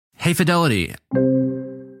Hey, Fidelity.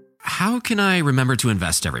 How can I remember to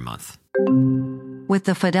invest every month? With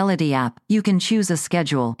the Fidelity app, you can choose a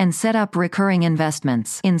schedule and set up recurring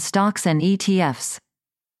investments in stocks and ETFs.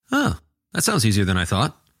 Oh, that sounds easier than I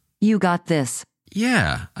thought. You got this.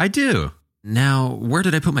 Yeah, I do. Now, where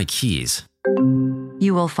did I put my keys?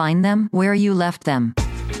 You will find them where you left them.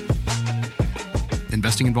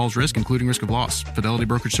 Investing involves risk, including risk of loss. Fidelity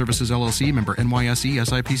Brokerage Services, LLC, member NYSE,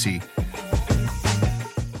 SIPC.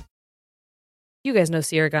 You guys know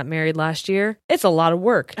Sierra got married last year. It's a lot of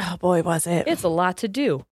work. Oh boy, was it. It's a lot to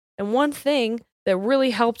do. And one thing that really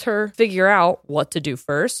helped her figure out what to do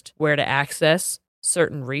first, where to access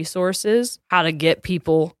certain resources, how to get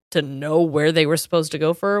people to know where they were supposed to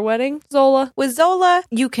go for her wedding, Zola. With Zola,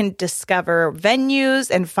 you can discover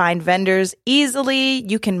venues and find vendors easily.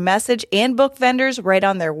 You can message and book vendors right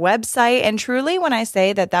on their website. And truly, when I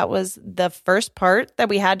say that was the first part that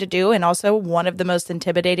we had to do and also one of the most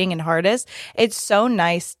intimidating and hardest, it's so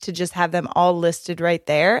nice to just have them all listed right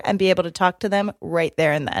there and be able to talk to them right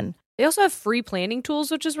there and then. They also have free planning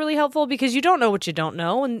tools, which is really helpful because you don't know what you don't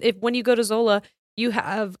know. And when you go to Zola, you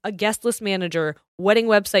have a guest list manager, wedding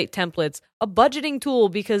website templates, a budgeting tool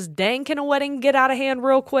because dang, can a wedding get out of hand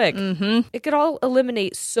real quick? Mm-hmm. It could all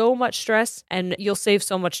eliminate so much stress and you'll save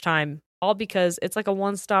so much time, all because it's like a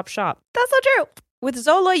one-stop shop. That's so true. With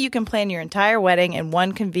Zola, you can plan your entire wedding in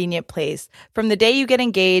one convenient place. From the day you get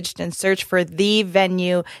engaged and search for the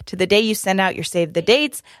venue to the day you send out your save the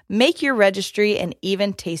dates, make your registry, and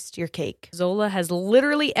even taste your cake. Zola has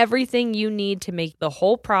literally everything you need to make the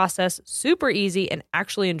whole process super easy and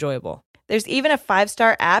actually enjoyable. There's even a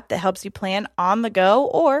 5-star app that helps you plan on the go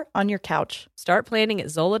or on your couch. Start planning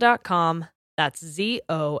at Zola.com. That's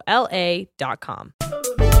ZOLA.com.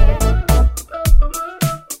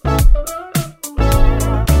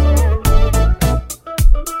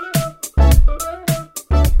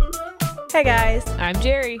 Hey guys, I'm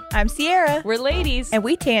Jerry. I'm Sierra. We're ladies. And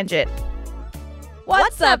we tangent.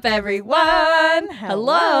 What's up, everyone?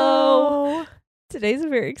 Hello. Today's a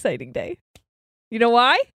very exciting day. You know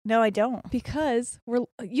why? No, I don't. Because you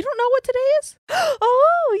don't know what today is?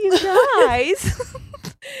 Oh, you guys.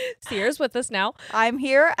 Sierra's with us now. I'm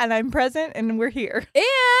here and I'm present and we're here.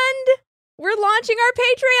 And we're launching our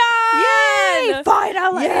Patreon. Yay!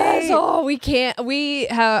 Finally. Yes. Oh, we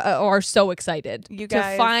are so excited you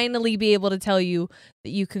guys, to finally be able to tell you that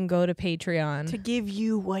you can go to Patreon. To give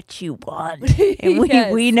you what you want. And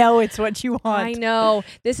Yes. we know it's what you want. I know.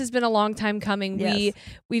 This has been a long time coming. Yes.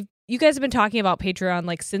 You guys have been talking about Patreon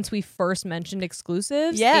like since we first mentioned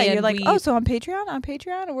exclusives. Yeah, and you're like, so on Patreon?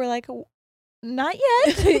 And we're like, not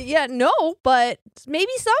yet. yeah, no, but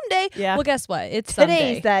maybe someday. Yeah. Well, guess what? It's Today's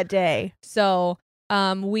someday. that day. So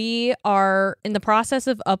we are in the process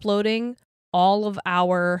of uploading all of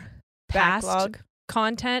our past Backlog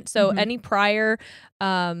content. So any prior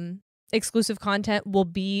exclusive content will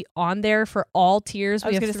be on there for all tiers.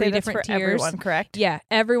 We have 3 different tiers. Everyone, correct? Yeah,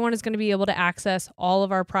 everyone is going to be able to access all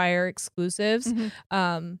of our prior exclusives.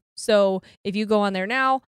 So if you go on there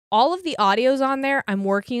now, all of the audio's on there. I'm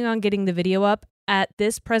working on getting the video up. At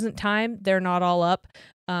this present time, they're not all up.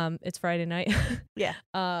 It's Friday night. Yeah.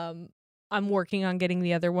 I'm working on getting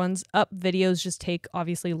the other ones up. Videos just take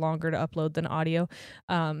obviously longer to upload than audio.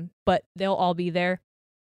 But they'll all be there.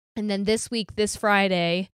 And then this week, this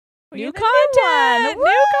Friday, new content.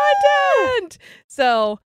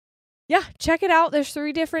 So yeah, check it out. There's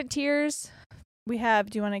 3 different tiers. Do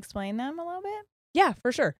you want to explain them a little bit? Yeah,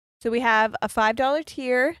 for sure. So we have a $5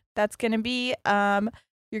 tier. That's going to be,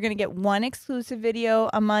 you're going to get 1 exclusive video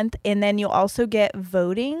a month. And then you'll also get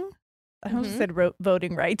voting. I almost said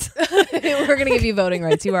voting rights. We're going to give you voting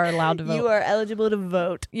rights. You are allowed to vote. You are eligible to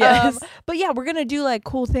vote. Yes. But yeah, we're going to do like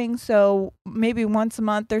cool things. So maybe once a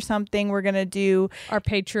month or something, we're going to do our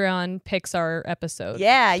Patreon Pixar episode.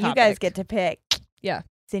 Yeah, topic. You guys get to pick. Yeah.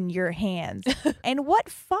 It's in your hands. And what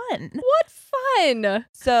fun. What fun.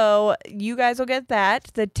 So you guys will get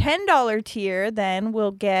that. The $10 tier then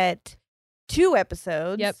will get 2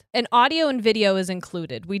 episodes. Yep. And audio and video is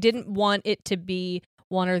included. We didn't want it to be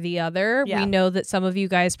one or the other. Yeah. We know that some of you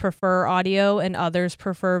guys prefer audio and others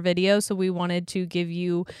prefer video. So we wanted to give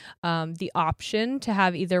you the option to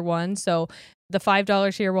have either one. So the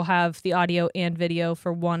 $5 tier will have the audio and video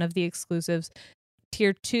for one of the exclusives.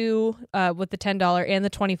 Tier 2 with the $10 and the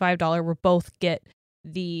 $25 will both get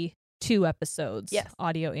the 2 episodes, yes,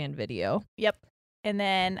 audio and video. Yep. And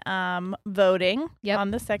then voting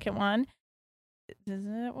on the second one. does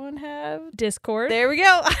that one have? Discord. There we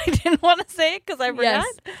go. I didn't want to say it because I forgot.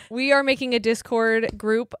 Yes, we are making a Discord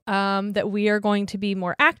group that we are going to be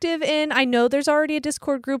more active in. I know there's already a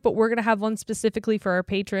Discord group, but we're going to have one specifically for our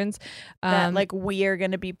patrons. That like we are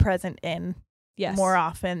going to be present in more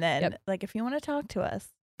often than like if you want to talk to us,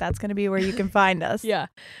 that's going to be where you can find us. Yeah.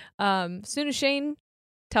 Soon as Shane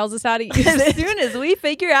tells us how to use it. As soon as we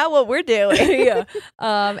figure out what we're doing. Yeah.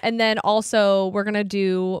 And then also we're going to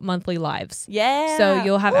do monthly lives. Yeah. So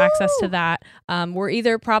you'll have access to that. We're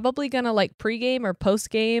either probably going to like pregame or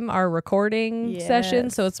postgame our recording session.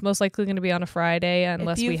 So it's most likely going to be on a Friday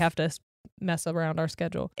unless we have to mess around our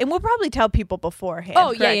schedule. And we'll probably tell people beforehand.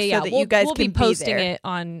 Oh, yeah. So that you guys we'll can be posting there. it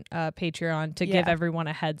on Patreon to give everyone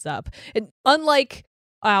a heads up. And unlike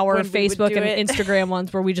our Facebook and Instagram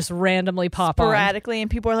ones where we just randomly pop sporadically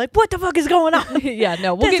and people are like, what the fuck is going on? Yeah,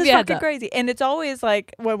 no, we'll give you a heads up. Crazy. And it's always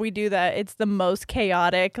like when we do that, it's the most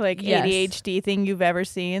chaotic like ADHD thing you've ever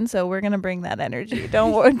seen. So we're gonna bring that energy.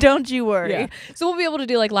 Don't you worry. Yeah. So we'll be able to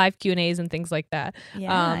do like live Q&As and things like that.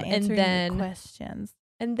 Yeah, and then questions.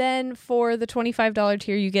 And then for the $25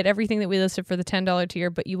 tier, you get everything that we listed for the $10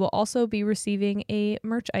 tier, but you will also be receiving a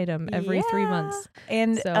merch item every 3 months.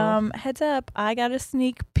 And heads up, I got a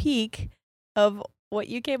sneak peek of what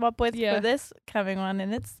you came up with for this coming one,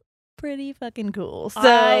 and it's pretty fucking cool.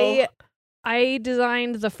 So I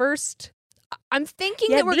designed the first. I'm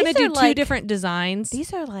thinking that we're going to do two different designs.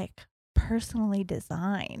 These are like personally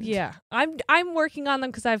designed. Yeah. I'm working on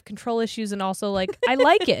them because I have control issues and also like I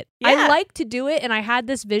like it. I like to do it, and I had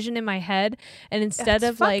this vision in my head, and instead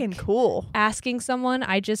of like asking someone,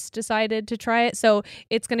 I just decided to try it. So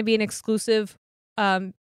it's going to be an exclusive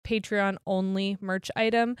Patreon only merch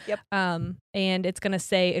item. Yep. And it's going to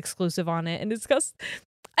say exclusive on it, and it's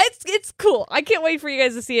cool. I can't wait for you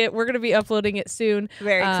guys to see it. We're going to be uploading it soon.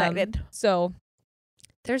 Very excited. So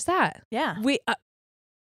there's that. Yeah.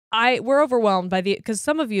 We're overwhelmed by because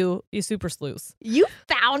some of you super sleuths. You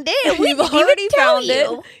found it. We've already found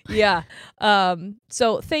it. Yeah.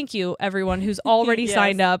 So thank you everyone who's already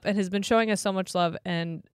signed up and has been showing us so much love,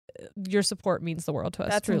 and your support means the world to us.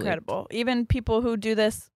 That's truly incredible. Even people who do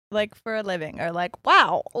this like for a living are like,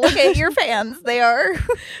 wow, look at your fans. They are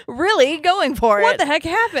really going for it. What the heck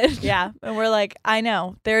happened? Yeah. And we're like, I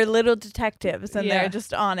know. They're little detectives and they're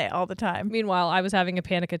just on it all the time. Meanwhile, I was having a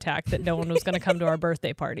panic attack that no one was going to come to our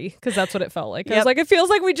birthday party because that's what it felt like. I was like, it feels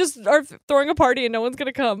like we just are throwing a party and no one's going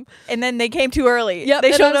to come. And then they came too early. Yep.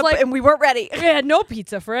 They showed up and we weren't ready. We had no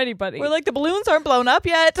pizza for anybody. We're like, the balloons aren't blown up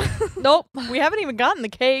yet. Nope. We haven't even gotten the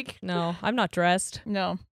cake. No, I'm not dressed.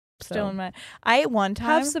 No. Still in my. I one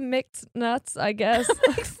time have some mixed nuts, I guess.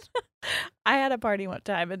 I had a party one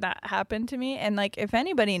time and that happened to me. And like, if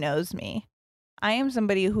anybody knows me, I am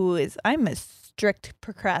somebody I'm a strict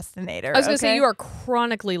procrastinator. I was gonna say you are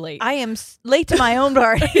chronically late. I am late to my own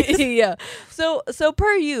parties. Yeah. So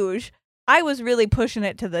per usual, I was really pushing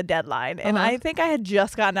it to the deadline, and I think I had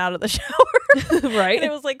just gotten out of the shower. Right. And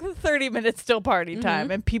it was like 30 minutes till party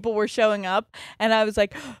time, and people were showing up, and I was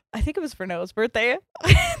like, I think it was for Noah's birthday.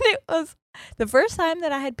 And it was the first time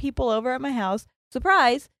that I had people over at my house.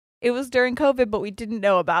 Surprise. It was during COVID, but we didn't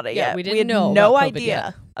know about it yet. We had no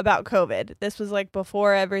idea about COVID. This was like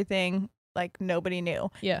before everything, like nobody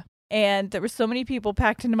knew. Yeah. And there were so many people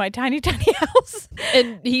packed into my tiny, tiny house.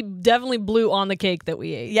 And he definitely blew on the cake that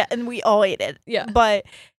we ate. Yeah, and we all ate it. Yeah. But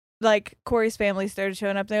like Corey's family started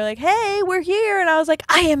showing up. They're like, hey, we're here. And I was like,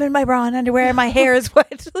 I am in my bra and underwear and my hair is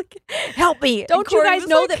wet. Like, help me. Don't you guys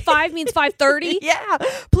know that 5 means 5:30? Yeah.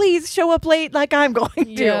 Please show up late like I'm going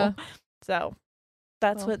to. Yeah. So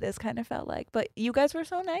that's what this kind of felt like. But you guys were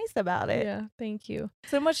so nice about it. Yeah, thank you.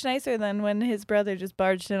 So much nicer than when his brother just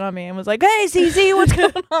barged in on me and was like, hey, CZ, what's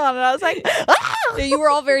going on? And I was like, ah! Yeah, you were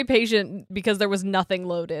all very patient because there was nothing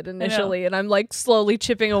loaded initially. And I'm like slowly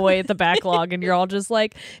chipping away at the backlog. And you're all just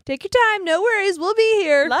like, take your time. No worries. We'll be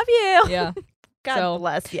here. Love you. Yeah. God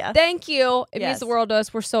bless you. Thank you. It means the world to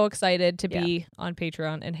us. We're so excited to be on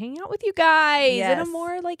Patreon and hanging out with you guys in a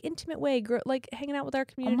more like intimate way, like hanging out with our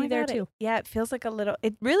community there too. It feels like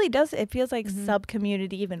it really does. It feels like sub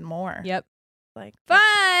community even more. Yep. Like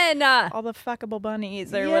fun. All the fuckable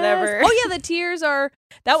bunnies or whatever. Oh yeah, the tiers are.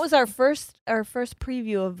 That was our first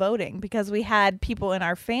preview of voting because we had people in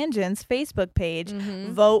our Fangens Facebook page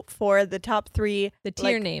vote for the top 3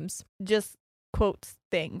 tier names. Just quotes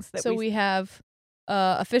things. So we have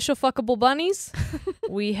official fuckable bunnies.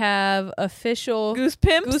 We have official goose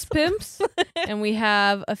pimps, and we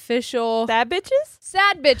have official sad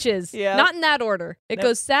bitches. Yeah, not in that order. It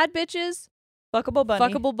goes sad bitches,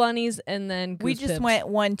 fuckable bunnies, and then goose we just pimps. went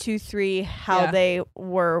 1, 2, 3 how they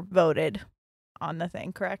were voted on the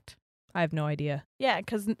thing. Correct. I have no idea. Yeah,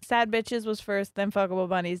 because Sad Bitches was first, then Fuckable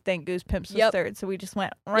Bunnies, then Goose Pimps was Yep. third. So we just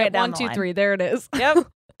went right Yep, down 1, 2, the line. 3. There it is. Yep.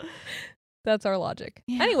 That's our logic.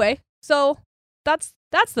 Yeah. Anyway, so that's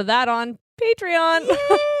that on Patreon.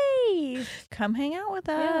 Yay! Come hang out with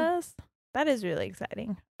Yeah. us. That is really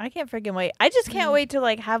exciting. I can't freaking wait. I just can't Mhm. wait to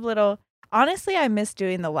like have little. Honestly, I miss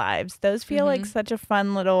doing the lives. Those feel like Mhm. such a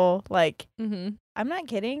fun little like. Mm-hmm. I'm not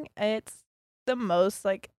kidding. It's the most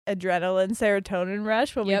like adrenaline serotonin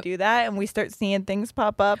rush when Yep. we do that and we start seeing things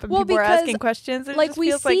pop up and Well, people are because, asking questions. It Like just we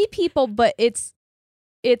feels see like, people, but it's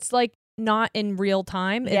like not in real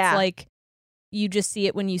time. Yeah. It's like you just see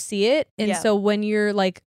it when you see it, and Yeah. so when you're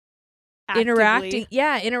like actively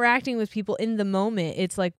interacting with people in the moment,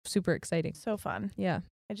 it's like super exciting. so fun. Yeah.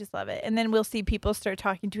 I just love it. And then we'll see people start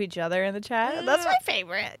talking to each other in the chat. And that's my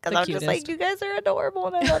favorite because The I'm just like, cutest. you guys are adorable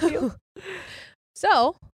and I love you.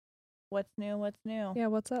 So What's new? What's new? yeah,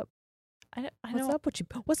 what's up? I What's don't. up with you?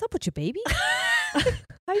 What's up with you, baby?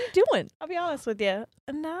 How you doing? I'll be honest with you.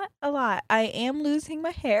 Not a lot. I am losing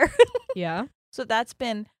my hair. Yeah. So that's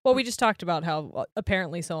been. Well, we just talked about how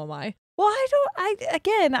apparently so am I. Well,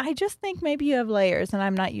 I just think maybe you have layers and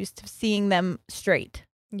I'm not used to seeing them straight.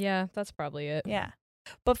 Yeah, that's probably it. Yeah.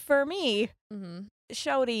 But for me, Mm-hmm.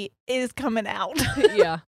 Shody is coming out.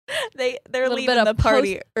 Yeah. They're Little bit leaving of the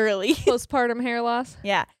party early. Postpartum hair loss.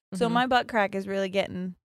 Yeah. So Mhm. my butt crack is really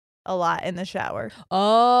getting a lot in the shower.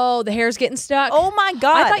 Oh, the hair's getting stuck. Oh my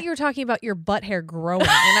God. I thought you were talking about your butt hair growing,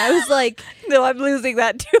 and I was like, No, I'm losing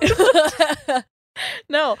that too.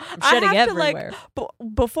 No, I'm I shedding have to everywhere.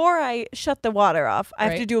 before I shut the water off, I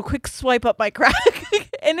have to Right. do a quick swipe up my crack,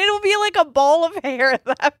 and it'll be like a ball of hair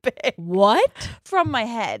that big What? from my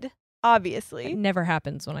head. It Obviously, never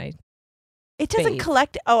happens when I. it doesn't bathe.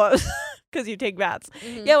 collect. Oh, because you take baths.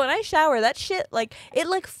 Yeah, when I shower, that shit like it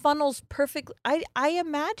like funnels perfectly. I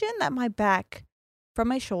imagine that my back from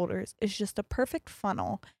my shoulders is just a perfect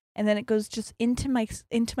funnel, and then it goes just into my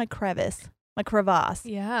crevice, my crevasse,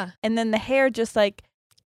 Yeah. and then the hair just like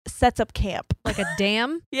sets up camp. Like a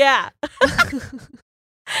dam. Yeah.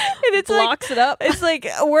 And it's like blocks it up. it's like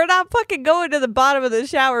we're not fucking going to the bottom of the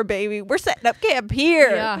shower, baby. We're setting up camp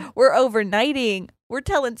here. Yeah. We're overnighting. We're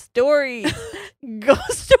telling stories.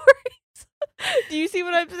 Ghost stories. Do you see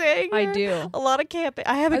what I'm saying? I here? do. A lot of camping.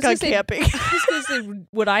 I I haven't was gone gonna say- camping. I was gonna say,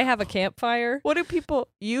 would I have a campfire? What do people?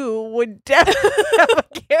 You would definitely have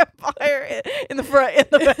a campfire in the front, in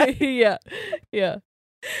the back. Yeah. Yeah.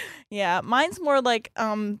 Yeah, mine's more like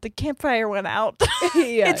the campfire went out.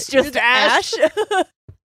 Yeah. It's just ash.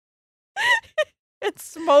 It's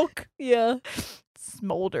smoke. Yeah.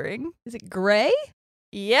 Smoldering. Is it gray?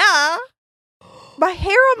 Yeah. My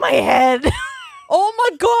hair on my head. Oh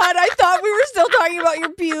my god! I thought we were still talking about your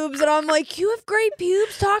pubes, and I'm like, you have gray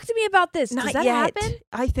pubes. Talk to me about this. Does that happen?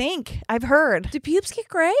 I think. I've heard. Do pubes get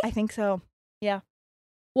gray? I think so.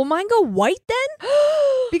 Will mine go white then?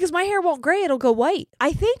 Because my hair won't gray; it'll go white.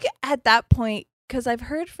 I think at that point, because I've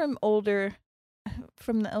heard from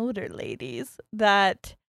the older ladies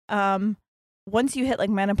that once you hit like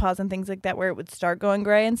menopause and things like that where it would start going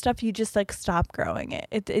gray and stuff, you just like stop growing it.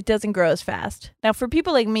 It doesn't grow as fast. Now for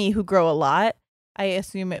people like me who grow a lot, I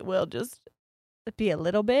assume it will just be a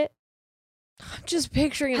little bit. I'm just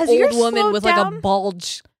picturing an Has old yours woman slowed with like a down?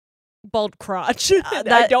 bald crotch. I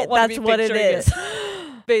That- don't want to that's be what it picturing is.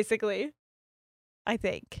 Basically, I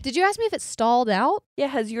think. Did you ask me if it stalled out? Yeah,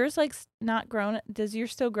 has yours like not grown? Does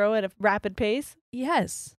yours still grow at a rapid pace?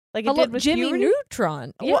 Yes. Like it Hello, did with Jimmy puberty?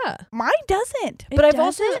 Neutron. Well, Yeah. Mine doesn't. It But I've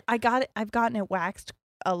also doesn't? I've gotten it waxed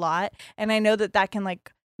a lot, and I know that can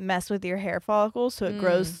like mess with your hair follicles, so it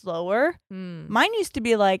grows slower. Mm. Mine used to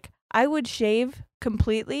be like I would shave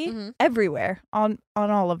completely Mhm. everywhere on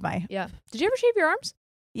all of my. Yeah. Did you ever shave your arms?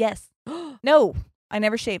 Yes. No, I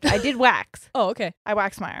never shaved. I did wax. Oh, okay. I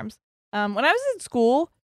waxed my arms. When I was in school,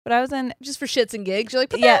 when I was in Just for shits and gigs. You're like,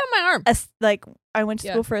 put Yeah. that on my arm. like I went to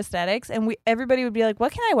Yeah. school for aesthetics, and everybody would be like,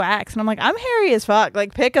 "What can I wax?" And I'm like, "I'm hairy as fuck.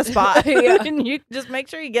 Like, pick a spot, Yeah. and you just make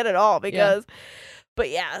sure you get it all." Because, but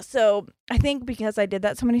yeah, so I think because I did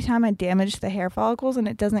that so many times, I damaged the hair follicles, and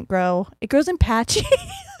it doesn't grow. It grows in patches.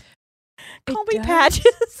 Call me does?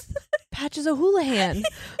 Patches. Patches O'Houlihan.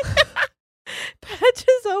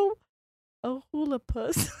 Patches. Oh, hula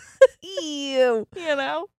puss. Ew. You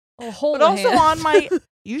know. Oh, But also on my,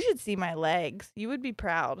 you should see my legs. You would be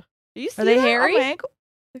proud. Do you see they that on hairy? my ankle?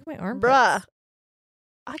 Look at my arm. Bruh.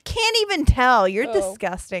 I can't even tell. You're Oh.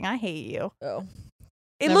 disgusting. I hate you. Oh.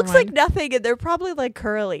 It Never looks like mind. nothing, and they're probably like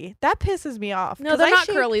curly. That pisses me off. No, 'cause they're I not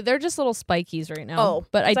shaved- curly. They're just little spikies right now. Oh,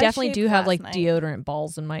 but I 'cause I definitely shaved do have last like night. deodorant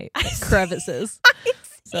balls in my I see. crevices. I see.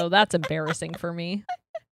 So that's embarrassing for me.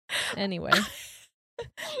 Anyway.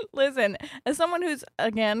 Listen, as someone who's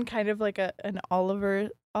again kind of like an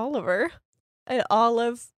olive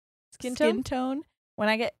skin tone, when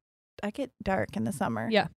I get dark in the summer.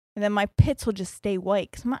 Yeah. And then my pits will just stay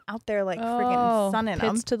white because I'm not out there like friggin' sunning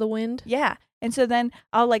them. Pits to the wind. Yeah. And so then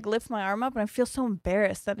I'll like lift my arm up and I feel so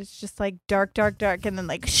embarrassed that it's just like dark, and then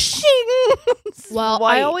like shing. Well,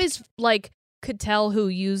 white. I always like could tell who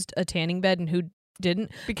used a tanning bed and who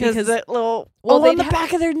didn't because that little well, on the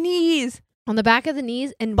back of their knees. On the back of the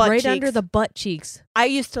knees and Butt right cheeks. under the butt cheeks. I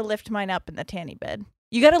used to lift mine up in the tanning bed.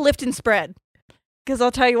 You got to lift and spread because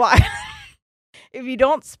I'll tell you why. If you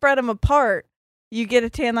don't spread them apart, you get a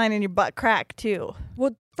tan line in your butt crack too.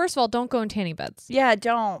 Well, first of all, don't go in tanning beds. Yeah,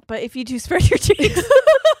 don't. But if you do spread your cheeks,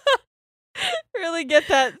 really get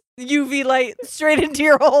that UV light straight into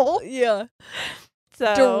your hole. Yeah.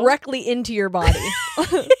 So Directly into your body.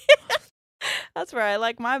 that's where I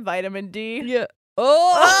like my vitamin D. Yeah.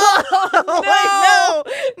 Oh,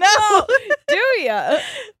 wait, no. Do ya?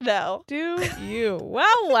 No. Do you?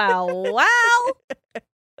 Wow.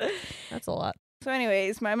 That's a lot. So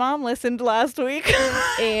anyways, my mom listened last week.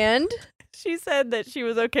 And she said that she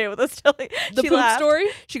was okay with us telling the she poop laughed. story?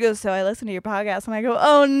 She goes, so I listened to your podcast and I go,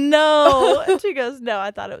 oh no. And she goes, no,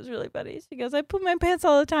 I thought it was really funny. She goes, I poop my pants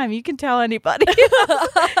all the time. You can tell anybody.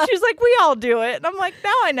 She's like, we all do it. And I'm like,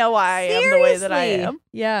 now I know why I am the way that I am.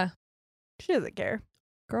 Yeah. She doesn't care.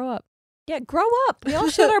 Grow up. Yeah, grow up. We all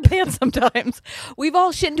shit our pants sometimes. We've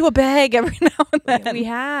all shit into a bag every now and then. We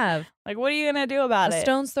have. Like, what are you going to do about A it?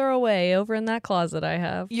 stone's throw away over in that closet I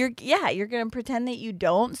have. You're going to pretend that you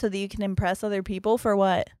don't so that you can impress other people for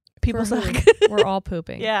what? People For who? suck. We're all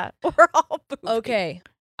pooping. Yeah, we're all pooping. Okay.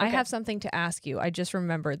 I Okay. have something to ask you. I just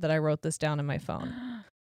remembered that I wrote this down in my phone.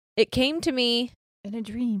 It came to me. In a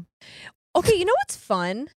dream. Okay, you know what's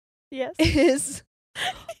fun Yes. is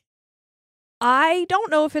I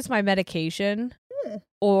don't know if it's my medication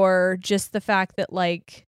or just the fact that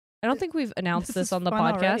like I don't think we've announced this is on the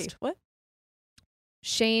fun podcast. already. What?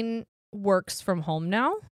 Shane works from home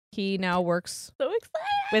now. He now works So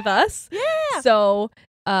excited. with us. Yeah. So,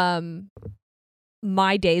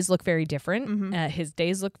 my days look very different. Mhm. His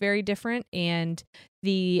days look very different, and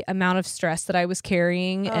the amount of stress that I was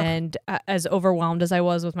carrying, Ugh. and as overwhelmed as I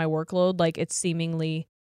was with my workload, like it's seemingly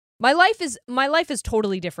my life is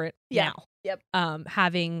totally different Yeah. now. Yep.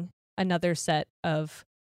 Having another set of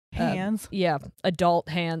Hands. adult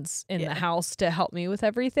hands in Yeah. the house to help me with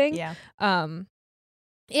everything. Yeah.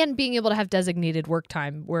 And being able to have designated work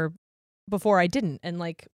time where before I didn't. And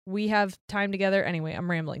like we have time together. Anyway, I'm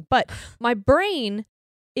rambling. But my brain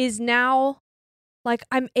is now like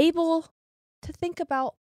I'm able to think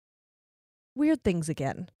about weird things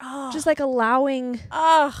again. Oh. Just like allowing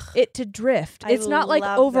Ugh. it to drift. I It's not like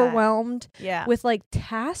love that. overwhelmed Yeah. with like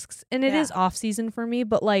tasks. And it Yeah. is off season for me.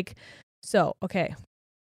 But like, so, okay.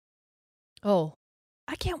 Oh,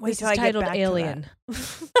 I can't wait this till is I get titled back Alien. to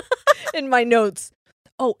that. In my notes.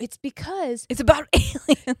 Oh, it's because It's about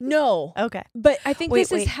aliens. no. Okay. But I think Wait,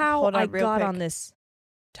 this is how hold on I real got quick. on this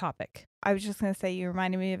topic. I was just going to say, you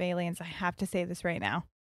reminded me of aliens. I have to say this right now,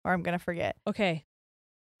 or I'm going to forget. Okay.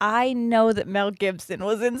 I know that Mel Gibson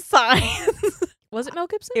was in Signs. Was it Mel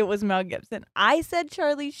Gibson? It was Mel Gibson. I said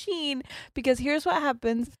Charlie Sheen because here's what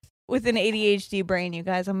happens with an ADHD brain, you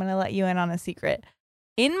guys. I'm going to let you in on a secret.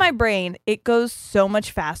 In my brain, it goes so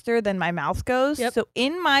much faster than my mouth goes. Yep. So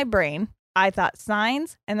in my brain, I thought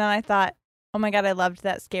Signs, and then I thought, oh my God, I loved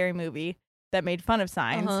that scary movie that made fun of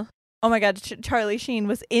Signs. Uh-huh. Oh my God, Charlie Sheen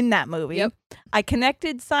was in that movie. Yep. I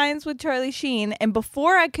connected Signs with Charlie Sheen, and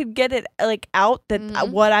before I could get it like out that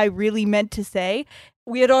Mhm. what I really meant to say,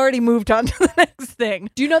 we had already moved on to the next thing.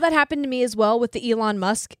 Do you know that happened to me as well with the Elon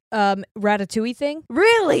Musk Ratatouille thing?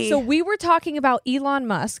 Really? So we were talking about Elon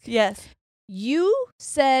Musk. yes. You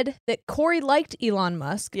said that Corey liked Elon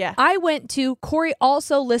Musk. Yeah. I went to Corey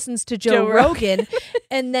also listens to Joe Joe Rogan.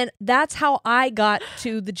 And then that's how I got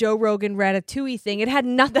to the Joe Rogan Ratatouille thing. It had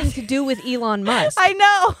nothing to do with Elon Musk. I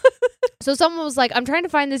know. So someone was like, I'm trying to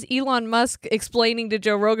find this Elon Musk explaining to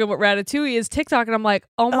Joe Rogan what Ratatouille is TikTok. And I'm like,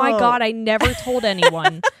 oh my Oh. God, I never told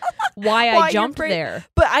anyone why Why I your jumped brain- there.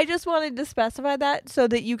 But I just wanted to specify that so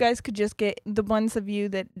that you guys could just get the ones of you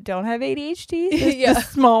that don't have ADHD, Yeah. the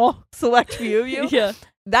small select few of you. Yeah.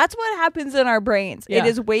 That's what happens in our brains. Yeah. It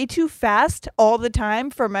is way too fast all the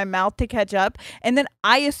time for my mouth to catch up. And then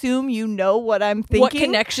I assume you know what I'm thinking. What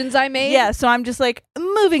connections I made? Yeah, so I'm just like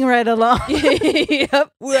moving right along.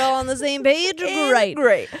 Yep. We're all on the same page. Great.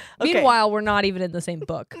 Great. Okay. Meanwhile, we're not even in the same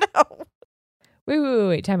book. No.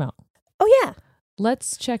 Wait. Time out. Oh, yeah.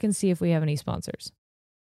 Let's check and see if we have any sponsors.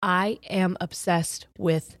 I am obsessed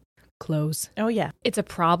with Clothes. Oh, yeah. It's a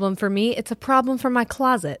problem for me. It's a problem for my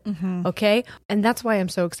closet. Okay. And that's why I'm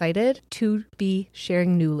so excited to be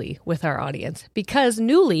sharing Nuuly with our audience, because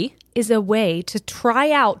Nuuly is a way to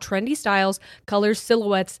try out trendy styles, colors,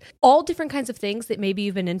 silhouettes, all different kinds of things that maybe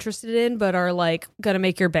you've been interested in but are like gonna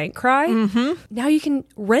make your bank cry. Now you can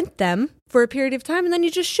rent them for a period of time and then you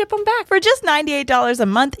just ship them back. For just $98 a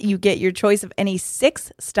month, you get your choice of any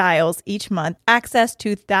 6 styles each month, access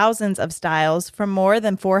to thousands of styles from more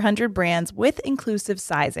than 400 brands with inclusive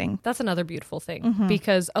sizing. That's another beautiful thing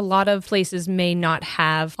because a lot of places may not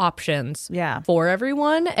have options for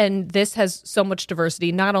everyone. And this has so much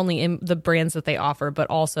diversity, not only in the brands that they offer, but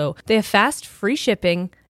also they have fast, free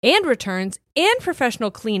shipping and returns and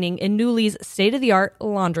professional cleaning in Nuuly's state-of-the-art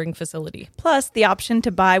laundering facility. Plus, the option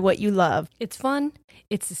to buy what you love. It's fun,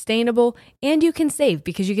 it's sustainable, and you can save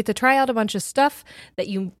because you get to try out a bunch of stuff that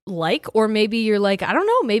you like, or maybe you're like, I don't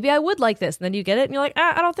know, maybe I would like this. And then you get it and you're like,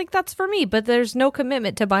 I don't think that's for me, but there's no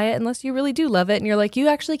commitment to buy it unless you really do love it. And you're like, you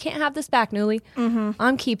actually can't have this back, Nuuly.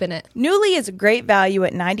 I'm keeping it. Nuuly is a great value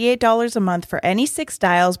at $98 a month for any 6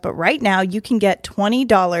 styles, but right now you can get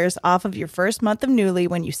 $20 off of your first month of Nuuly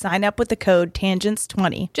when you sign up with the code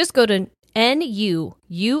TANGENTS20. Just go to NUULY.com.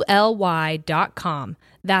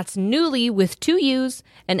 That's Nuuly with 2 U's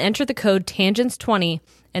and enter the code TANGENTS20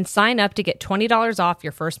 and sign up to get $20 off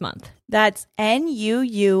your first month. That's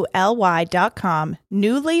NUULY.com.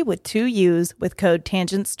 Nuuly with 2 U's with code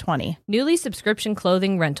TANGENTS20. Nuuly subscription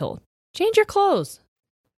clothing rental. Change your clothes.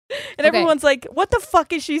 And everyone's like, what the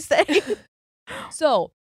fuck is she saying?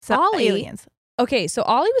 So Ollie, aliens. Okay, so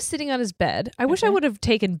Ollie was sitting on his bed. I wish I would have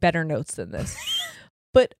taken better notes than this.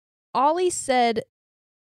 But Ollie said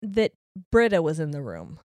that Britta was in the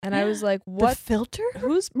room. And I was like, what? The filter?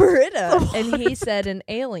 Who's Britta? And he said, an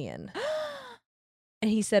alien. And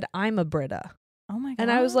he said, I'm a Britta. Oh my God. And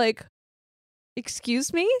I was like,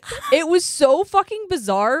 excuse me? It was so fucking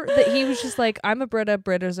bizarre that he was just like, I'm a Britta.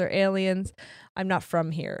 Brittas are aliens. I'm not from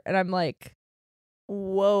here. And I'm like,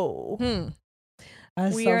 whoa.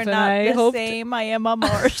 That's we are something not I the hoped- same. I am a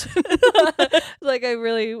Martian. Like, I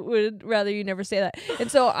really would rather you never say that. And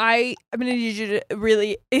so I'm going to need you to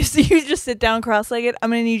really, so you just sit down cross-legged. I'm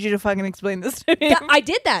going to need you to fucking explain this to me. I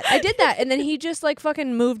did that. And then he just like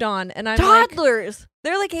fucking moved on. And I'm Toddlers.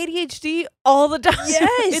 They're like ADHD all the time.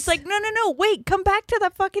 Yes. It's like, no, wait, come back to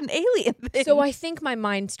that fucking alien thing. So I think my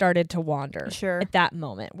mind started to wander at that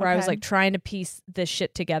moment where I was like trying to piece this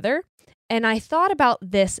shit together. And I thought about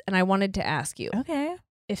this and I wanted to ask you. Okay.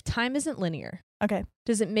 If time isn't linear, okay,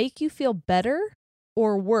 does it make you feel better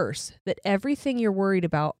or worse that everything you're worried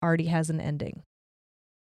about already has an ending?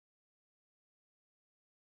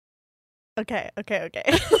 Okay.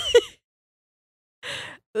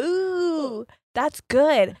 Ooh, that's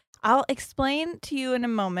good. I'll explain to you in a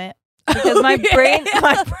moment because my brain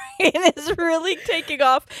is really taking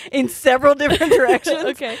off in several different directions.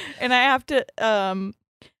 Okay. And I have to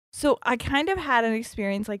so I kind of had an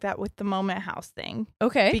experience like that with the Moment House thing.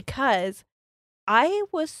 Okay. Because I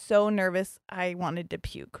was so nervous I wanted to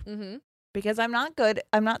puke. Because I'm not good.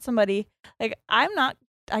 I'm not somebody, like, I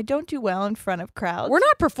don't do well in front of crowds. We're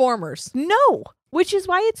not performers. No. Which is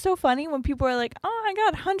why it's so funny when people are like, oh my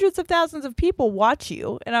God, hundreds of thousands of people watch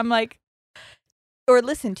you. And I'm like, or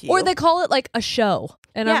listen to you. Or they call it like a show.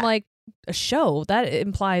 And I'm like, a show? That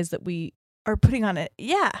implies that we are putting on it.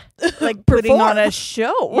 Yeah. Like putting on a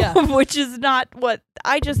show. Yeah. Which is not what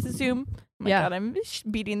I just assume. Oh my Yeah. God, I'm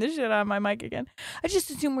beating the shit out of my mic again. I just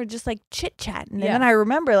assume we're just like chit chatting. And then I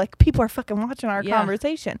remember like people are fucking watching our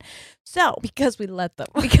conversation. So because we let them.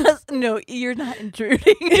 Because no, you're not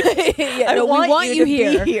intruding. I no, we want you to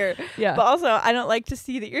here. be here. Yeah. But also I don't like to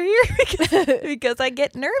see that you're here because I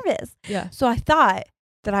get nervous. Yeah. So I thought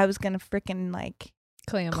that I was gonna freaking like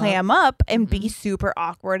Clam up and be super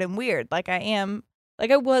awkward and weird like I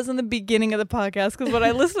was in the beginning of the podcast, because when I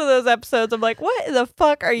listen to those episodes I'm like, what the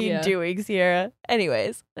fuck are you doing, Sierra?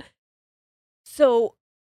 Anyways, so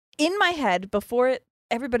in my head before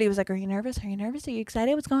everybody was like, are you nervous, are you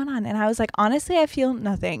excited, what's going on? And I was like, honestly, I feel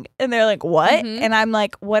nothing. And they're like, what? And I'm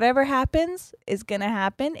like, whatever happens is gonna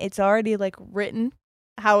happen. It's already like written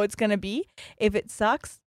how it's gonna be. If it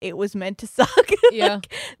sucks, it was meant to suck. Yeah.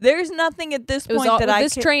 Like, there's nothing at this point that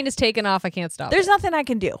this train is taken off. I can't stop. There's nothing I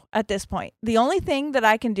can do at this point. The only thing that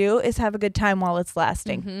I can do is have a good time while it's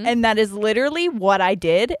lasting. And that is literally what I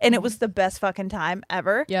did. And it was the best fucking time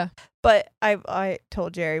ever. Yeah. But I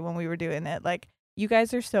told Jerry when we were doing it, like, you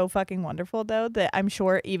guys are so fucking wonderful, though, that I'm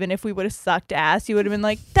sure even if we would have sucked ass, you would have been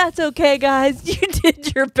like, that's okay, guys. You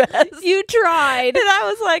did your best. You tried. And I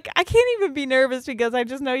was like, I can't even be nervous because I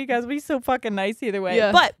just know you guys will be so fucking nice either way.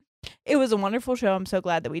 Yeah. But it was a wonderful show. I'm so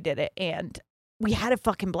glad that we did it. And we had a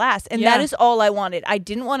fucking blast. And Yeah. that is all I wanted. I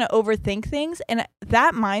didn't want to overthink things. And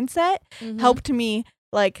that mindset helped me,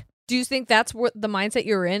 like, Do you think that's what the mindset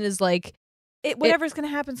you're in is like? whatever's going to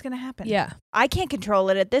happen is going to happen. Yeah. I can't control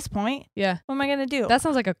it at this point. Yeah. What am I going to do? That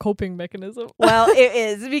sounds like a coping mechanism. Well, it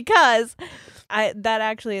is, because that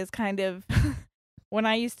actually is kind of when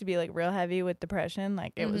I used to be like real heavy with depression,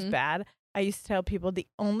 like it was bad. I used to tell people the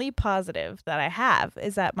only positive that I have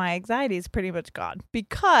is that my anxiety is pretty much gone,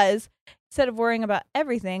 because instead of worrying about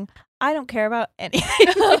everything, I don't care about anything.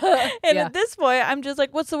 And Yeah. at this point, I'm just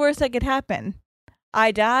like, what's the worst that could happen?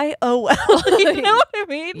 I die? Oh, well. You know what I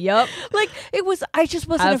mean? Yep. Like, I just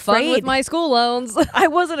wasn't Have afraid. fun with my school loans. I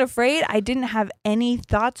wasn't afraid. I didn't have any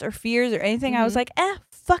thoughts or fears or anything. I was like,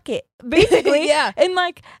 fuck it. Basically. Yeah. And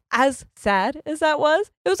like, as sad as that was,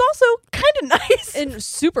 it was also kind of nice. And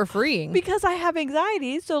super freeing. Because I have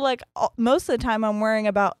anxiety. So like most of the time I'm worrying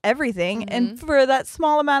about everything. And for that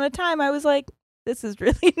small amount of time, I was like, this is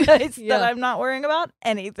really nice that I'm not worrying about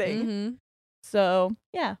anything. So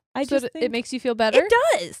yeah, I So just it think makes you feel better? it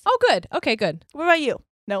does. Oh, good. Okay, good. What about you?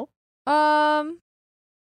 No?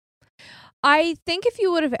 I think if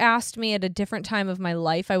you would have asked me at a different time of my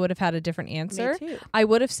life, I would have had a different answer. Me too. I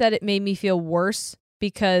would have said it made me feel worse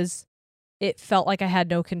because it felt like I had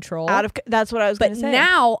no control. That's what I was going But to say.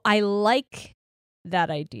 now I like that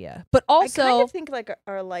idea. But also, I kind of think like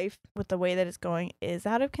our life with the way that it's going is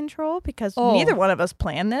out of control, because Oh. neither one of us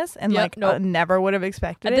planned this, and Yep, like nope. never would have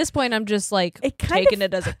expected at it. this point, I'm just like taking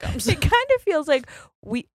it as it comes. It kind of feels like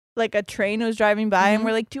like a train was driving by and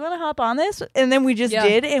we're like, do you want to hop on this? And then we just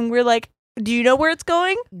did, and we're like, do you know where it's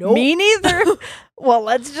going? Nope. Me neither. Well,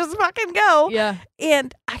 let's just fucking go. Yeah.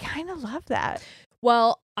 And I kind of love that.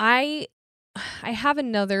 Well, I have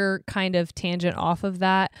another kind of tangent off of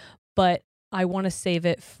that, but I want to save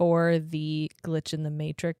it for the Glitch in the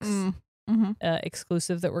Matrix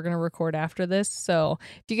exclusive that we're going to record after this. So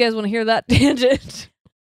if you guys want to hear that tangent,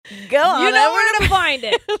 Go on. you know where to find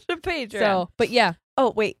it. The Patreon. So, but yeah.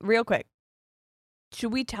 Oh, wait, real quick.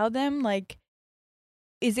 Should we tell them, like,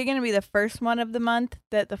 is it going to be the first one of the month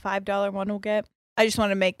that the $5 one will get? I just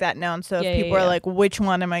want to make that known. So if people are like, which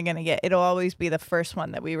one am I going to get? It'll always be the first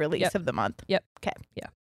one that we release of the month. Yep. Okay. Yeah.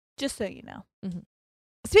 Just so you know. Mhm.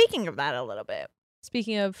 Speaking of that a little bit.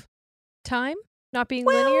 Speaking of time not being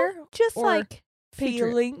linear, Just or like future?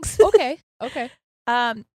 feelings. Okay. Okay.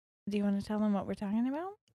 Do you want to tell them what we're talking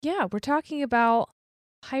about? Yeah, we're talking about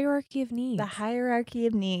hierarchy of needs. The hierarchy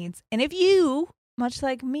of needs. And if you, much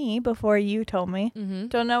like me before you told me,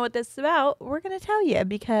 don't know what this is about, we're going to tell you,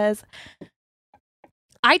 because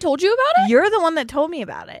I told you about it? you're the one that told me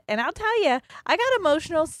about it. And I'll tell you, I got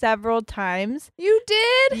emotional several times. You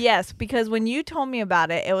did? Yes, because when you told me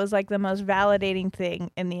about it, it was like the most validating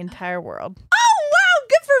thing in the entire world. Oh, wow.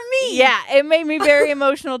 Good for me. Yeah, it made me very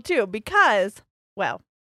emotional too, because, well,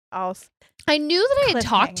 I knew that I had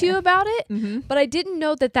talked to you Cliffhanger. about it, but I didn't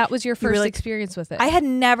know that that was your first really- experience with it. I had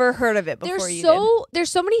never heard of it before you did. There's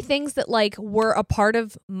so many things that like were a part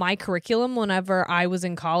of my curriculum whenever I was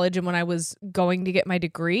in college and when I was going to get my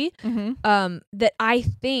degree, that I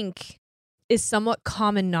think is somewhat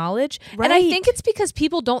common knowledge. And I think it's because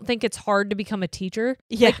people don't think it's hard to become a teacher.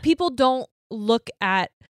 Yeah. Like people don't look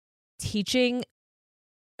at teaching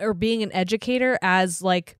or being an educator as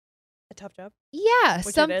like A tough job. yeah, Which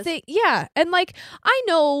it something. is. Yeah, and like I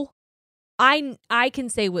know, I can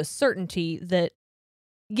say with certainty that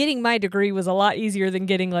getting my degree was a lot easier than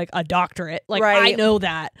getting like a doctorate. Like I Right. know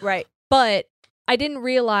that, Right. but I didn't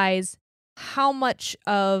realize how much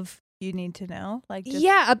of You need to know. Like, just,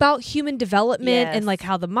 about human development and Yes. like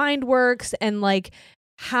how the mind works and like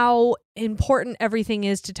how important everything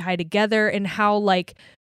is to tie together and how like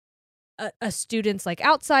a student's like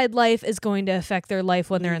outside life is going to affect their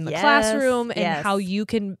life when they're in the Yes, classroom and yes. how you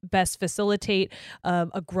can best facilitate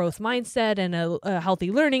a growth mindset and a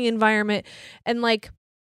healthy learning environment. And like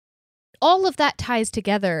all of that ties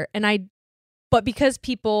together. But because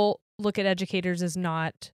people look at educators as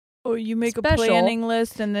not Or you make special. a planning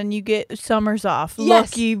list and then you get summers off.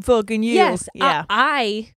 Yes. Lucky fucking you. Yes, Yeah.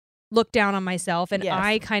 I looked down on myself and Yes.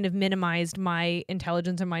 I kind of minimized my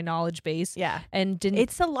intelligence and my knowledge base Yeah. and didn't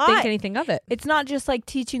It's a lot. think anything of it. It's not just like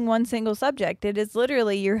teaching one single subject. It is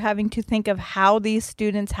literally you're having to think of how these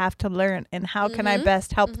students have to learn and how can I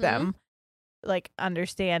best help them like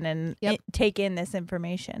understand and take in this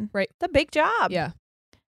information. Right. It's a big job. Yeah.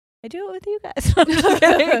 I do it with you guys. I'm just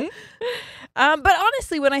kidding. But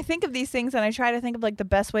honestly, when I think of these things and I try to think of like the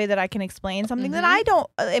best way that I can explain something that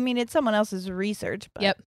I mean, it's someone else's research, but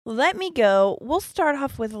Yep. let me go. We'll start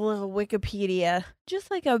off with a little Wikipedia,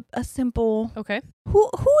 just like a simple, Okay. who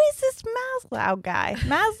is this Maslow guy?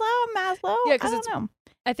 Maslow? Yeah, I 'cause don't it's know.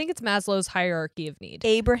 I think it's Maslow's hierarchy of need.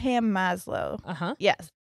 Abraham Maslow. Uh-huh.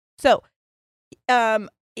 Yes. So,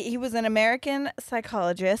 he was an American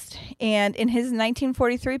psychologist, and in his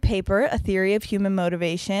 1943 paper, A Theory of Human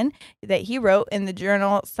Motivation, that he wrote in the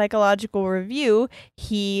journal Psychological Review,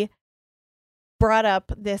 he brought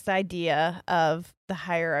up this idea of the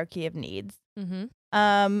hierarchy of needs.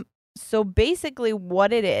 Mm-hmm. So basically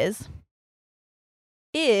what it is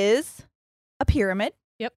a pyramid.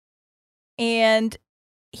 Yep. And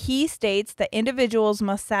he states that individuals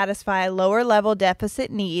must satisfy lower level deficit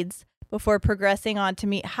needs before progressing on to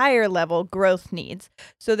meet higher level growth needs.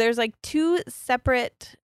 So there's like two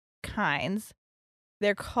separate kinds.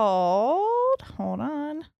 They're called, hold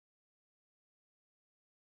on.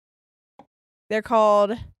 They're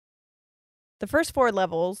called, the first four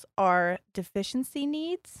levels are deficiency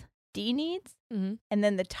needs, D needs, Mm-hmm. and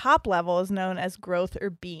then the top level is known as growth or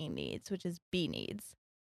being needs, which is B needs.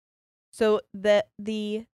 So the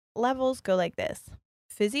levels go like this.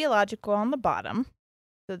 Physiological on the bottom.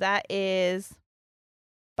 So that is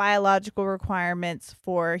biological requirements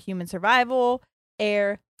for human survival,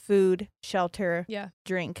 air, food, shelter, Yeah.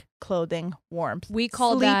 drink, clothing, warmth. We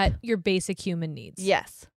call sleep. that your basic human needs.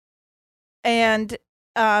 Yes. And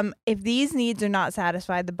if these needs are not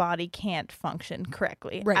satisfied, the body can't function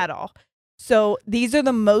correctly Right. at all. So these are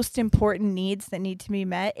the most important needs that need to be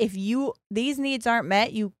met. If these needs aren't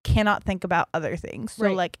met, you cannot think about other things. So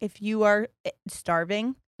Right. like if you are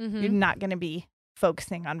starving, Mm-hmm. you're not going to be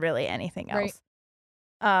focusing on really anything Right.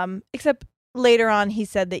 else. Except later on, he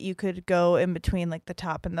said that you could go in between like the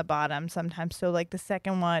top and the bottom sometimes. So like the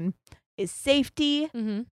second one is safety.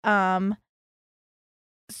 Mm-hmm.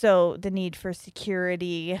 So the need for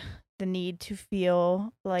security, the need to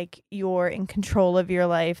feel like you're in control of your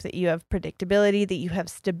life, that you have predictability, that you have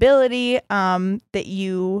stability,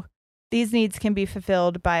 these needs can be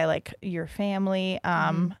fulfilled by like your family,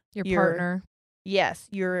 Your your partner. yes,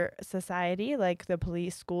 your society, like the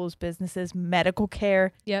police, schools, businesses, medical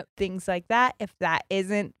care, Yep. things like that. If that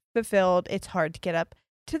isn't fulfilled, it's hard to get up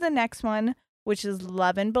to the next one, which is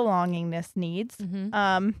love and belongingness needs.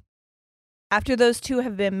 Mm-hmm. After those two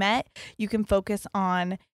have been met, you can focus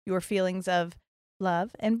on your feelings of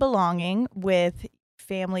love and belonging with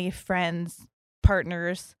family, friends,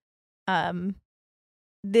 partners.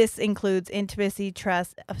 This includes intimacy,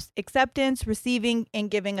 trust, acceptance, receiving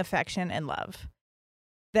and giving affection and love.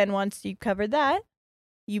 Then once you've covered that,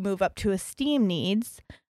 you move up to esteem needs.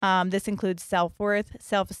 This includes self-worth,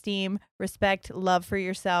 self-esteem, respect, love for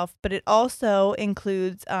yourself, but it also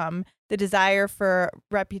includes the desire for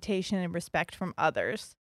reputation and respect from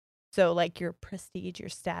others. So like your prestige, your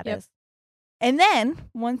status. Yep. And then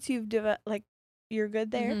once you've you're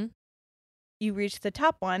good there, Mm-hmm. you reach the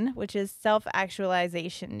top one, which is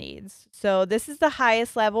self-actualization needs. So this is the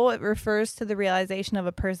highest level. It refers to the realization of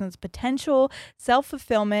a person's potential,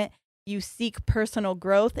 self-fulfillment. You seek personal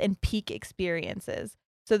growth and peak experiences.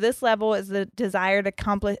 So this level is the desire to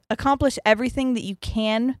accomplish everything that you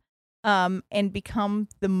can and become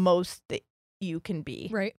the most that you can be.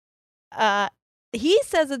 Right. He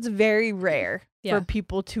says it's very rare Yeah. for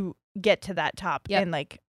people to get to that top Yep. and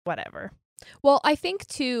like whatever. Well, I think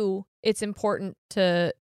too, it's important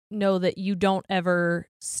to know that you don't ever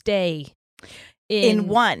stay In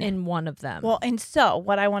one. in one of them. Well, and so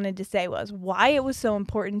what I wanted to say was why it was so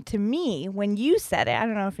important to me when you said it. I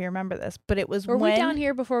don't know if you remember this, but it was were when we down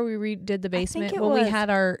here before we redid the I think basement it when we was. had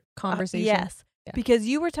our conversation? yes, Yeah. because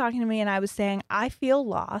you were talking to me and I was saying I feel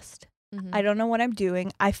lost. Mhm. I don't know what I'm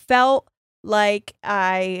doing. I felt like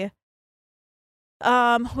I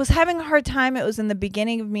was having a hard time. It was in the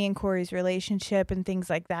beginning of me and Corey's relationship and things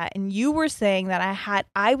like that. And you were saying that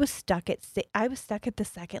I was stuck at the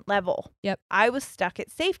second level. Yep. I was stuck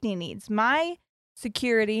at safety needs. My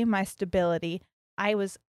security, my stability. I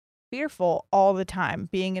was fearful all the time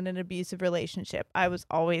being in an abusive relationship. I was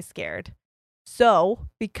always scared. So,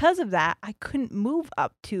 because of that, I couldn't move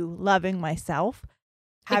up to loving myself,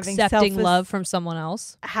 having Accepting love from someone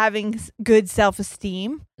else. having good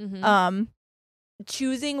self-esteem, Mhm.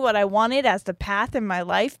 choosing what I wanted as the path in my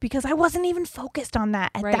life because I wasn't even focused on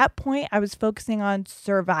that. At Right. that point, I was focusing on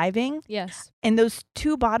surviving. Yes. And those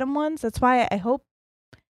two bottom ones, that's why I hope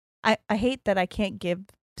I hate that I can't give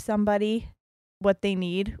somebody what they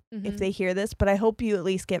need if Mhm. they hear this, but I hope you at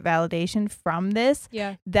least get validation from this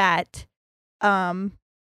Yeah. that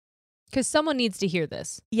Because someone needs to hear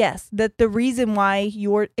this. yes, that the reason why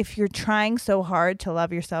if you're trying so hard to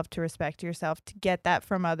love yourself, to respect yourself, to get that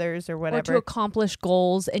from others or Or whatever. to accomplish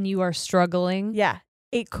goals and you are struggling. Yeah,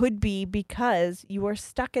 it could be because you are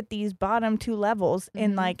stuck at these bottom two levels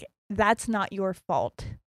and Mhm. like that's not your fault.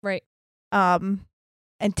 Right.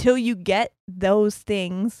 until you get those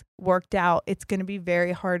things worked out, it's going to be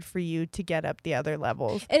very hard for you to get up the other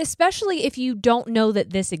levels. And especially if you don't know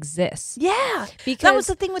that this exists. Yeah. Because That was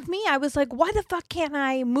the thing with me. I was like, why the fuck can't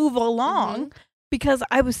I move along? Because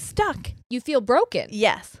I was stuck. you feel broken.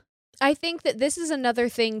 Yes. I think that this is another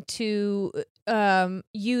thing to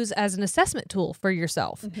use as an assessment tool for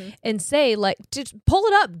yourself and say, like, just pull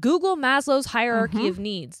it up, Google Maslow's hierarchy of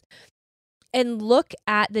needs and look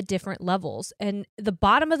at the different levels. And the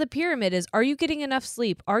bottom of the pyramid is, are you getting enough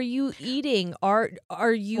sleep? Are you eating? Are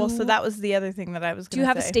you... Well, so that was the other thing that I was going to say. Do you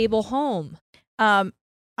have a stable home?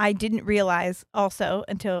 I didn't realize also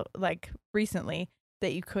until like recently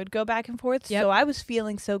that you could go back and forth. Yep. So I was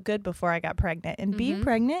feeling so good before I got pregnant, and being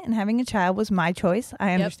pregnant and having a child was my choice.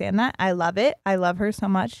 I understand that. I love it. I love her so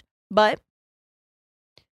much. But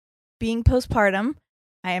being postpartum,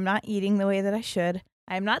 I am not eating the way that I should.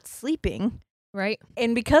 I am not sleeping. Right.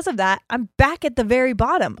 And because of that, I'm back at the very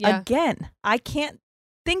bottom again. I can't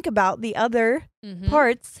think about the other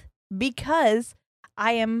parts because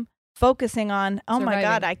I am focusing on, oh my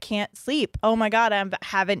God, I can't sleep. Oh my God, I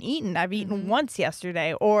haven't eaten. I've eaten once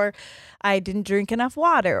yesterday, or I didn't drink enough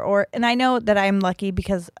water, and I know that I'm lucky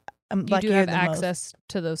because I'm luckier You do have than access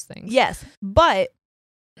to those things. Yes, but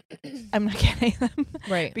I'm not getting them.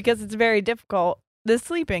 Right. Because it's very difficult. The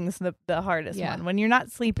sleeping is the hardest one. When you're not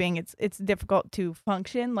sleeping, it's difficult to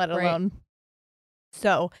function, let alone.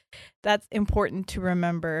 So that's important to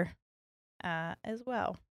remember as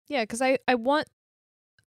well. Yeah, because I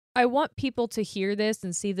want people to hear this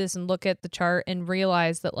and see this and look at the chart and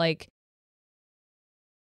realize that, like,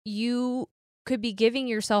 you could be giving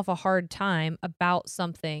yourself a hard time about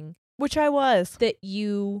something Which I was. that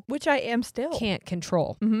you Which I am still. can't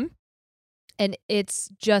control. Mm-hmm. And it's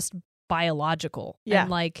just biological. Yeah.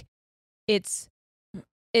 And, like, it's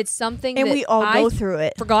something And that we all I go through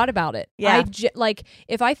it. forgot about it. Yeah. Like,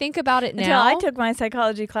 if I think about it Until now. I took my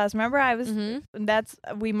psychology class. Remember, I was,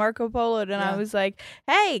 we Marco Polo'd, and I was like,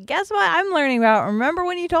 hey, guess what I'm learning about? Remember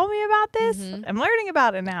when you told me about this? I'm learning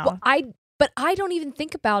about it now. Well, but I don't even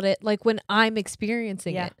think about it, like, when I'm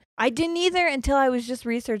experiencing it. I didn't either until I was just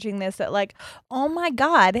researching this, that like, oh my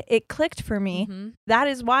God, it clicked for me. That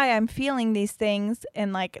is why I'm feeling these things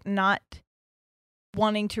and like not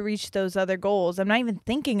wanting to reach those other goals. I'm not even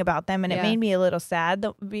thinking about them, and it made me a little sad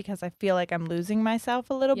because I feel like I'm losing myself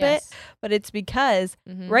a little bit. But it's because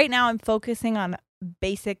right now I'm focusing on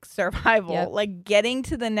basic survival. Like, getting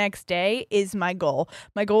to the next day is my goal.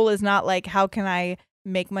 My goal is not like, how can I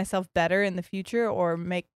make myself better in the future or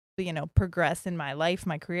make, progress in my life,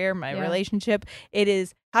 my career, my relationship. It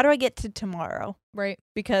is, how do I get to tomorrow? Right.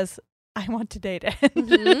 Because I want today to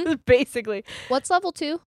end, basically. What's level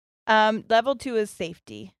 2? Level 2 is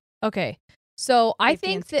safety. Okay. So I Safety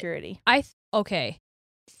think and security. Okay.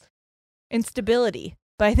 And stability.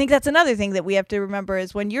 But I think that's another thing that we have to remember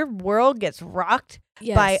is when your world gets rocked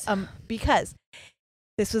by, because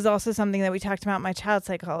this was also something that we talked about in my child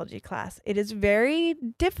psychology class. It is very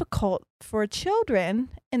difficult for children,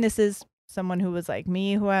 and this is someone who was like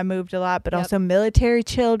me, who I moved a lot, but also military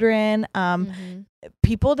children,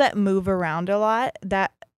 people that move around a lot,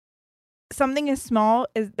 that something as small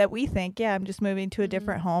as that we think, I'm just moving to a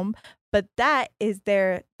different home, but that's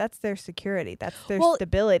their security, that's their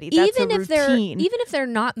stability, that's a routine. Even if they're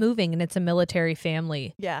not moving and it's a military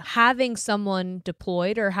family, having someone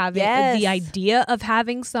deployed or having the idea of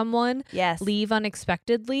having someone leave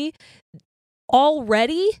unexpectedly,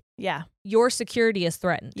 already your security is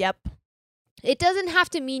threatened. It doesn't have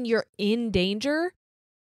to mean you're in danger,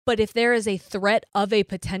 but if there is a threat of a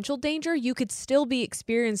potential danger, you could still be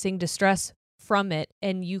experiencing distress from it,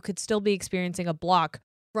 and you could still be experiencing a block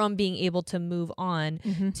from being able to move on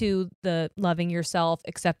to the loving yourself,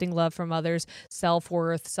 accepting love from others,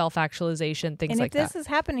 self-worth, self-actualization, things like that. And if this is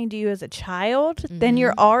happening to you as a child, then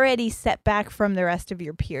you're already set back from the rest of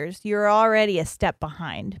your peers. You're already a step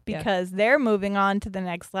behind because they're moving on to the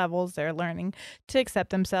next levels. They're learning to accept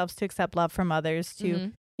themselves, to accept love from others,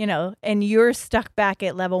 to, and you're stuck back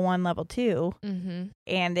at level 1, level 2,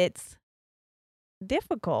 and it's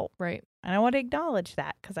difficult. Right. And I want to acknowledge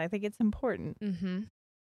that because I think it's important.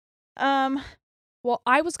 Well,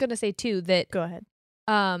 I was going to say too that go ahead.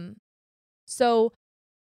 So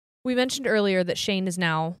we mentioned earlier that Shane is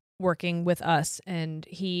now working with us, and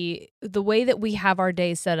the way that we have our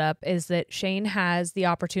day set up is that Shane has the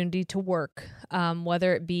opportunity to work,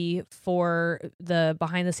 whether it be for the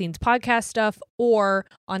behind the scenes podcast stuff or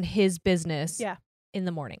on his business in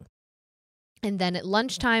the morning. And then at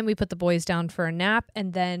lunchtime, we put the boys down for a nap,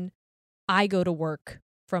 and then I go to work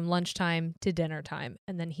from lunchtime to dinner time,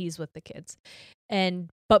 and then he's with the kids.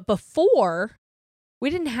 But before We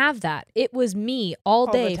didn't have that. It was me all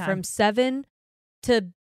the day time. from 7 to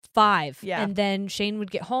 5. Yeah. And then Shane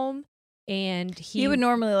would get home and He would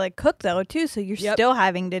normally like cook though too, so you're Yep. still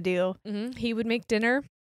having to do. he would make dinner,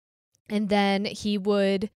 and then he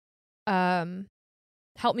would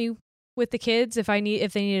help me with the kids if they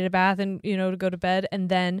needed a bath and to go to bed. And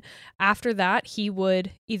then after that, he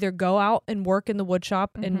would either go out and work in the wood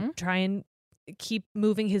shop and try and keep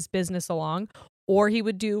moving his business along, or he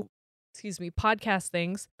would do podcast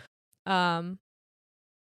things. And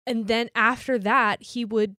then after that, he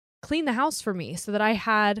would clean the house for me so that I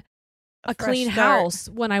had a fresh clean start. house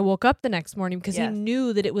when I woke up the next morning, because he Yes.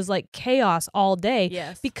 knew that it was like chaos all day.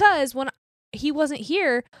 Yes. Because when he wasn't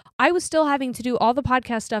here, I was still having to do all the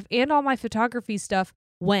podcast stuff and all my photography stuff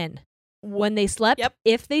when they slept, Yep.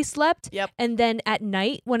 if they slept, Yep. and then at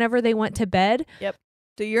night whenever they went to bed.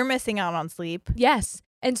 So you're missing out on sleep. Yes.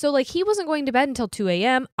 And so like he wasn't going to bed until 2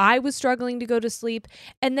 a.m. I was struggling to go to sleep.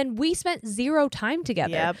 And then we spent 0 time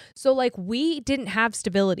together. Yep. So like we didn't have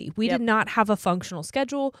stability. We Yep. did not have a functional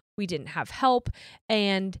schedule. We didn't have help.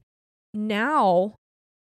 And now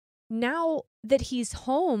that he's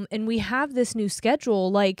home and we have this new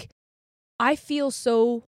schedule, like I feel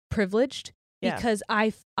so privileged Yeah. because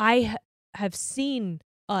I have seen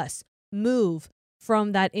us move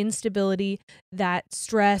from that instability, that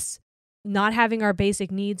stress, not having our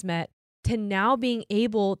basic needs met, to now being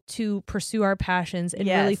able to pursue our passions and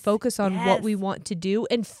really Yes. focus on what we Yes. want to do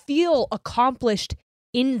and feel accomplished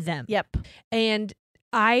in them. Yep. And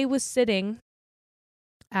I was sitting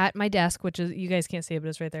at my desk, which is, you guys can't see it, but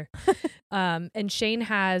it's right there. And Shane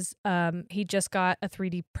has, he just got a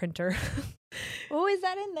 3D printer. Oh, is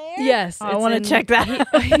that in there? Yes. Oh, I it's wanna in- check that.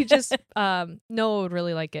 He just, Noah would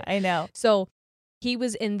really like it. I know. So he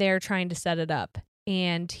was in there trying to set it up,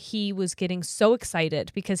 and he was getting so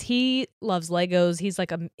excited because he loves Legos. He's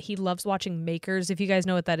like he loves watching makers. If you guys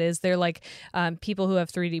know what that is, they're like people who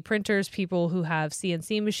have 3D printers, people who have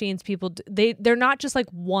CNC machines. They're not just like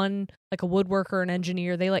one, like a woodworker, an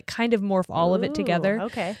engineer. They like kind of morph all of it together. Ooh,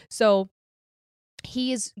 okay. So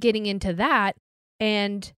he is getting into that,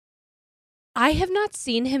 and I have not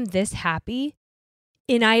seen him this happy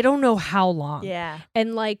in I don't know how long. Yeah.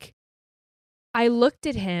 And like, I looked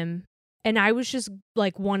at him and I was just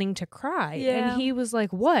like wanting to cry. Yeah. And he was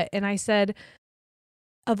like, "What?" And I said,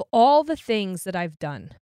 "Of all the things that I've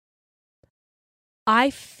done, I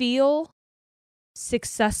feel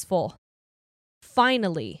successful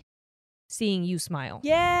finally seeing you smile.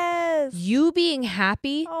 Yes. You being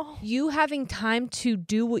happy, Oh. you having time to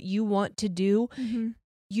do what you want to do, Mhm.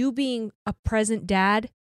 you being a present dad,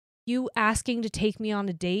 you asking to take me on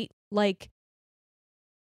a date, like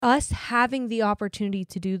us having the opportunity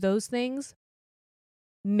to do those things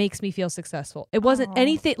makes me feel successful. It wasn't Aw.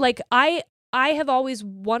 anything like I have always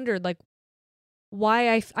wondered like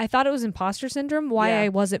why I thought it was imposter syndrome, why Yeah. I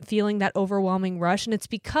wasn't feeling that overwhelming rush, and it's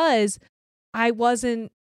because I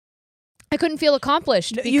couldn't feel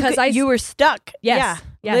accomplished No, because you were stuck. Yes, Yeah.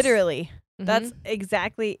 yes. Literally. Mhm. That's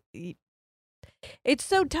exactly. It's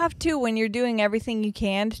so tough too when you're doing everything you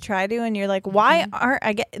can to try to, and you're like, why aren't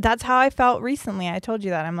I that's how I felt recently. I told you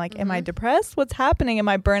that. I'm like, am I depressed? What's happening? Am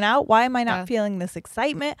I burnout? Why am I not Yeah. feeling this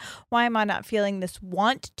excitement? Why am I not feeling this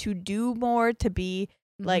want to do more, to be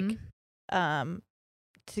like, Mhm.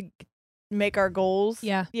 to make our goals,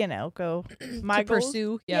 Yeah. go my to goals.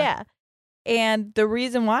 pursue. Yeah. And the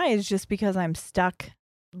reason why is just because I'm stuck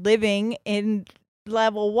living in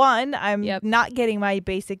level 1. I'm Yep. not getting my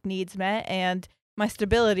basic needs met, and my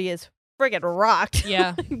stability is friggin' rocked.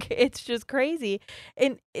 Yeah. It's just crazy.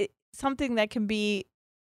 And something that can be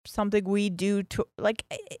something we do to, like,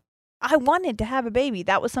 I wanted to have a baby.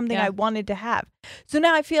 That was something Yeah. I wanted to have. So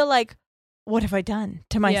now I feel like, what have I done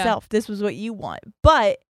to myself? This was what you want.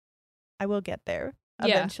 But I will get there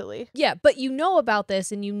Yeah. eventually. Yeah, but you know about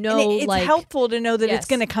this, and you know, And it's like, helpful to know that Yes. it's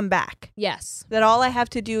going to come back. yes, That all I have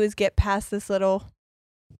to do is get past this little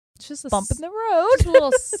it's just a bump in s- the road. just a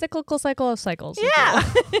little cyclical cycle of cycles. if you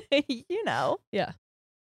Yeah. will. You know.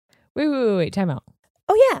 Wait, time out.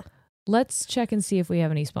 Oh, yeah. Let's check and see if we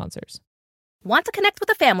have any sponsors. Want to connect with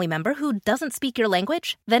a family member who doesn't speak your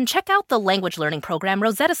language? Then check out the language learning program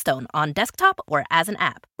Rosetta Stone on desktop or as an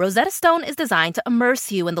app. Rosetta Stone is designed to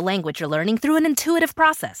immerse you in the language you're learning through an intuitive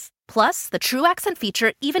process. Plus, the True Accent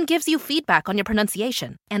feature even gives you feedback on your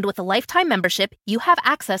pronunciation. And with a lifetime membership, you have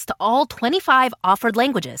access to all 25 offered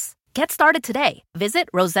languages. Get started today. Visit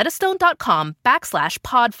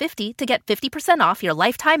rosettastone.com/pod50 to get 50% off your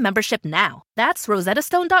lifetime membership now. That's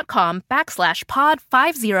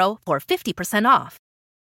rosettastone.com/pod50 for 50% off.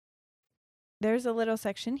 There's a little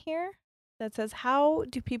section here that says, how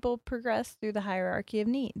do people progress through the hierarchy of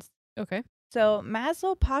needs? Okay. So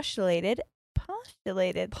Maslow postulated, that's the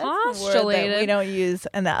word that Postulated. we don't use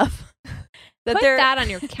enough. Put that on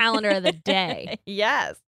your calendar of the day.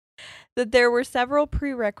 Yes. That there were several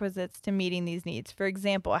prerequisites to meeting these needs. For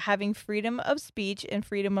example, having freedom of speech and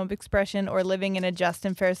freedom of expression or living in a just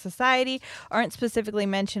and fair society aren't specifically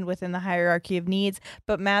mentioned within the hierarchy of needs,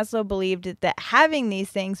 but Maslow believed that having these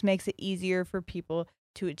things makes it easier for people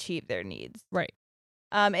to achieve their needs. Right.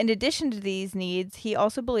 In addition to these needs, he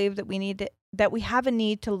also believed that we have a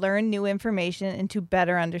need to learn new information and to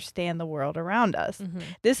better understand the world around us. Mm-hmm.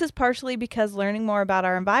 This is partially because learning more about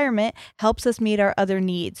our environment helps us meet our other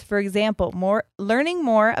needs. For example, learning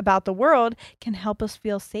more about the world can help us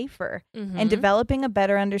feel safer, and developing a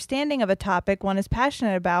better understanding of a topic one is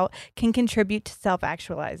passionate about can contribute to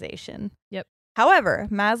self-actualization. Yep. However,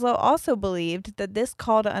 Maslow also believed that this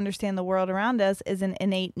call to understand the world around us is an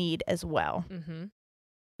innate need as well. Mm-hmm.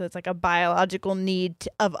 So it's like a biological need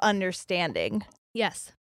of understanding.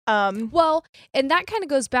 Yes. Well, and that kind of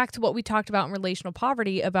goes back to what we talked about in relational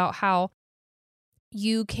poverty, about how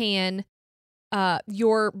you can,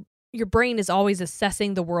 your brain is always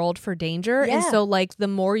assessing the world for danger. Yeah. And so like the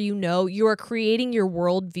more you know, you are creating your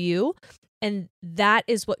worldview, and that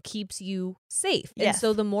is what keeps you safe. Yes. And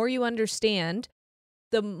so the more you understand,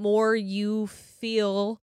 the more you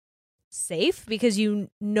feel safe because you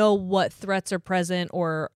know what threats are present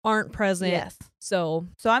or aren't present. Yes. So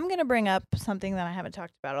I'm going to bring up something that I haven't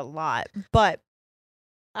talked about a lot, but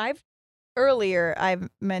I've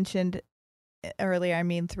mentioned earlier, I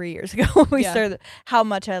mean 3 years ago when we started, how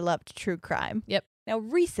much I loved true crime. Yep. Now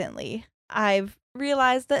recently I've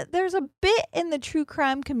realized that there's a bit in the true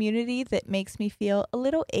crime community that makes me feel a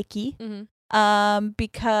little icky.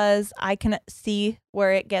 Because I can see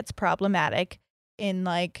where it gets problematic in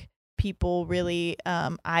like people really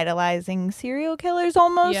idolizing serial killers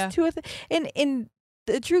almost to in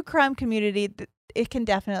the true crime community. It can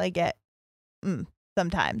definitely get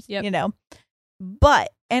sometimes, you know,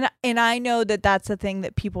 but and I know that that's a thing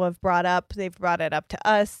that people have brought up. They've brought it up to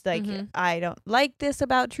us. Like, I don't like this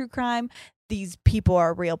about true crime. These people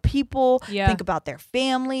are real people. Yeah. Think about their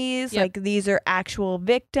families. Like, these are actual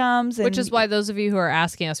victims. Which is why those of you who are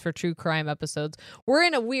asking us for true crime episodes, we're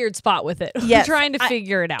in a weird spot with it. Yes, We're trying to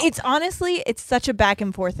figure it out. It's honestly, it's such a back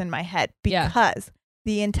and forth in my head because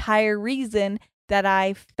the entire reason that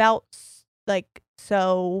I felt like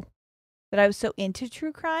that I was so into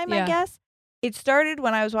true crime, I guess, it started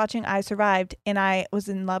when I was watching I Survived, and I was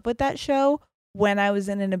in love with that show when I was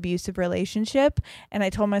in an abusive relationship, and I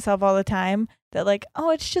told myself all the time that like,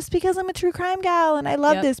 oh, it's just because I'm a true crime gal and I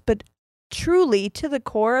love this, but truly to the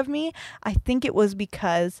core of me, I think it was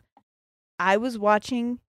because I was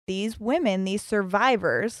watching these women, these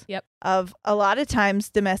survivors of a lot of times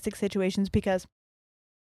domestic situations, because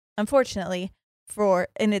unfortunately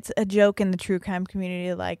and it's a joke in the true crime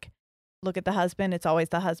community, like, look at the husband, it's always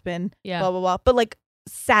the husband, blah, blah, blah. But like,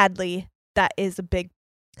 sadly, that is a big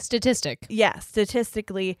statistic. Yeah,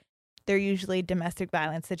 statistically, they're usually domestic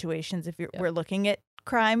violence situations if we're looking at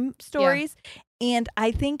crime stories. And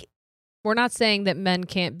I think we're not saying that men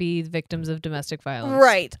can't be victims of domestic violence.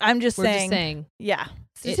 Right. I'm just We're saying. just saying. Yeah.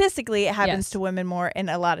 Statistically, it happens to women more, and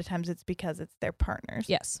a lot of times it's because it's their partners.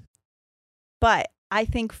 Yes. But I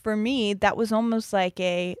think for me, that was almost like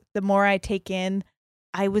the more I take in,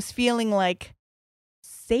 I was feeling like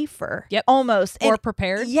safer. Yep. Almost. More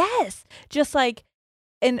prepared. Yes. Just like,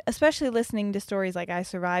 and especially listening to stories like I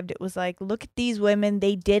Survived, it was like, look at these women.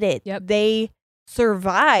 They did it. Yep. They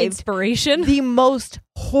survived. Inspiration. The most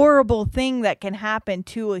horrible thing that can happen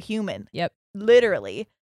to a human. Yep. Literally.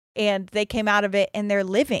 And they came out of it and they're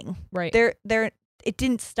living. Right. It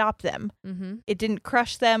didn't stop them. Mm-hmm. It didn't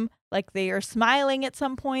crush them. Like, they are smiling at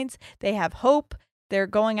some points. They have hope. They're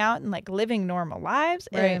going out and like living normal lives.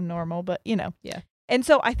 Right. Normal, but you know. Yeah. And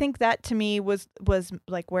so I think that to me was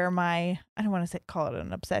like where my, I don't want to call it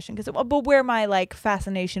an obsession, but where my like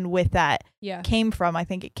fascination with that came from. I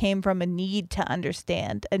think it came from a need to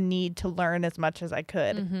understand, a need to learn as much as I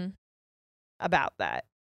could about that.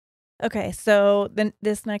 Okay, so then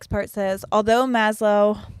this next part says, although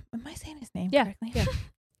Maslow, am I saying his name correctly? Yeah.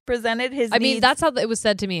 Presented his needs. I mean, that's how it was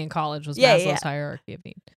said to me in college, was Maslow's hierarchy of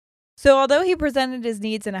need. So although he presented his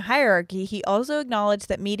needs in a hierarchy, he also acknowledged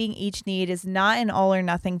that meeting each need is not an all or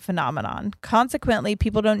nothing phenomenon. Consequently,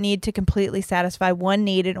 people don't need to completely satisfy one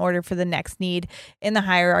need in order for the next need in the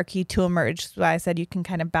hierarchy to emerge. So I said you can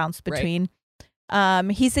kind of bounce between. Right.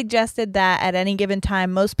 He suggested that at any given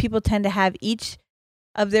time, most people tend to have each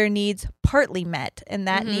of their needs partly met, and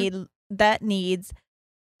that needs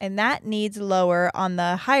and that needs lower on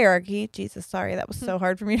the hierarchy. Jesus, sorry, that was so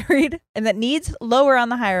hard for me to read. And that needs lower on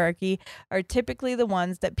the hierarchy are typically the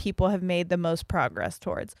ones that people have made the most progress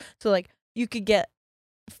towards. So like you could get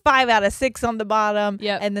 5 out of 6 on the bottom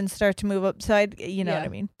and then start to move up. So you know what I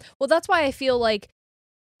mean? Well, that's why I feel like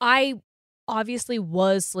I obviously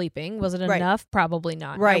was sleeping. Was it enough? Probably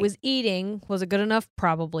not. Right. I was eating. Was it good enough?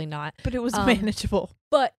 Probably not. But it was manageable.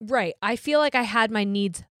 But I feel like I had my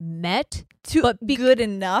needs met Good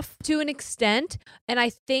enough to an extent. And I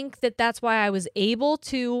think that that's why I was able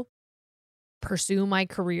to pursue my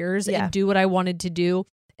careers and do what I wanted to do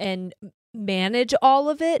and manage all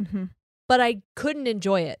of it. Mm-hmm. But I couldn't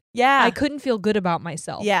enjoy it. Yeah. I couldn't feel good about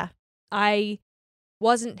myself. Yeah. I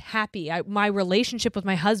wasn't happy. My relationship with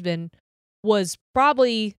my husband was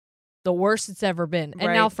probably the worst it's ever been.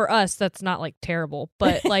 And now for us, that's not like terrible,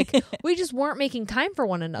 but like we just weren't making time for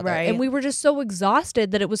one another. Right. And we were just so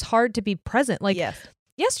exhausted that it was hard to be present. Like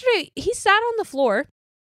yesterday, he sat on the floor.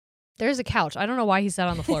 There's a couch. I don't know why he sat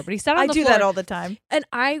on the floor, but he sat on the floor. I do that all the time. And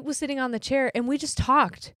I was sitting on the chair and we just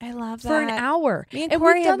talked. I love that. For an hour. Me and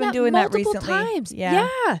Corey have been doing that multiple recently. times. Yeah.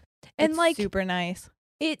 And it's like super nice.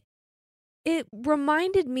 It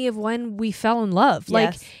reminded me of when we fell in love.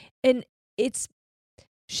 Like, and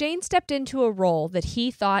Shane stepped into a role that he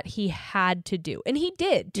thought he had to do. And he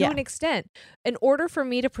did to an extent. In order for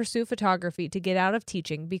me to pursue photography, to get out of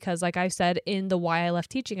teaching, because like I said in the Why I Left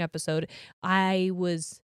Teaching episode, I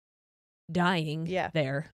was dying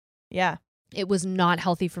there. Yeah. It was not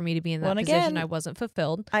healthy for me to be in that position. Again, I wasn't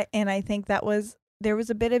fulfilled. I think there was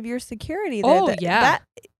a bit of your security there. That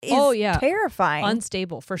is terrifying.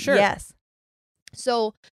 Unstable, for sure. Yes.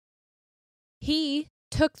 So he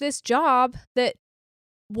took this job that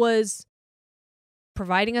was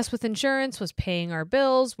providing us with insurance, was paying our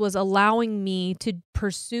bills, was allowing me to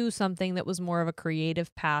pursue something that was more of a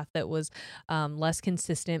creative path, that was less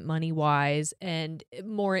consistent money-wise and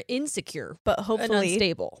more insecure, but hopefully and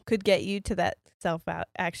unstable. Could get you to that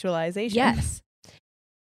self-actualization. Yes.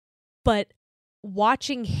 But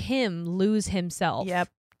watching him lose himself. Yep.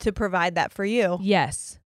 To provide that for you.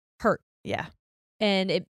 Yes. Hurt. Yeah.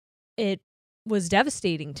 And it was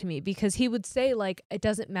devastating to me because he would say like, it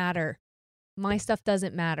doesn't matter. My stuff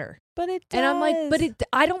doesn't matter. But it does. And I'm like,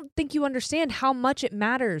 I don't think you understand how much it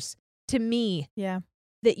matters to me. Yeah.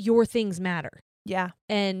 That your things matter. Yeah.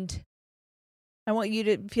 And I want you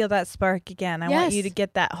to feel that spark again. I want you to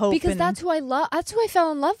get that hope. Because that's who I love. That's who I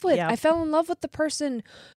fell in love with. Yeah. I fell in love with the person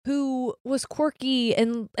who was quirky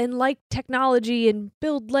and liked technology and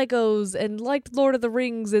build Legos and liked Lord of the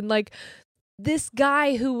Rings, and like this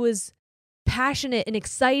guy who was passionate and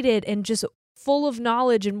excited and just full of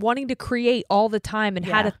knowledge and wanting to create all the time and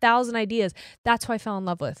had 1,000 ideas. That's who I fell in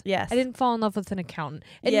love with. Yes. I didn't fall in love with an accountant.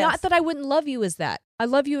 And not that I wouldn't love you as that. I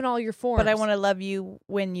love you in all your forms. But I want to love you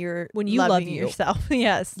when you love yourself.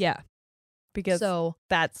 Yes. Yeah. Because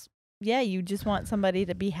that's, you just want somebody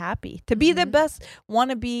to be happy, to be the best,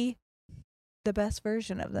 want to be the best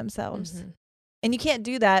version of themselves. Mm-hmm. And you can't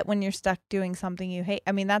do that when you're stuck doing something you hate.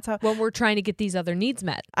 I mean, that's how... When we're trying to get these other needs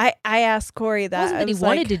met. I asked Corey that. It wasn't that he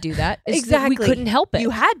wanted to do that. It's exactly. That we couldn't help it. You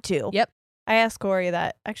had to. Yep. I asked Corey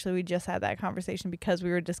that. Actually, we just had that conversation because we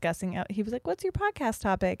were discussing it. He was like, what's your podcast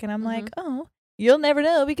topic? And I'm like, oh, you'll never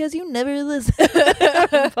know because you never listen.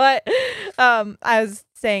 But I was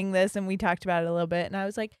saying this and we talked about it a little bit. And I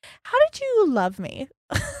was like, how did you love me?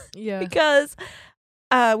 Yeah. Because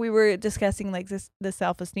we were discussing like the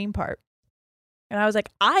self-esteem part. And I was like,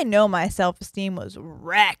 I know my self-esteem was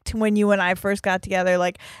wrecked when you and I first got together.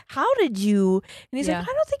 Like, how did you? And he's like, I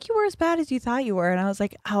don't think you were as bad as you thought you were. And I was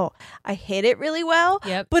like, oh, I hid it really well.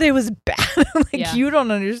 Yep. But it was bad. You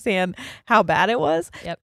don't understand how bad it was.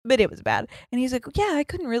 Yep. But it was bad. And he's like, yeah, I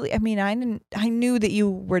couldn't really. I mean, I knew that you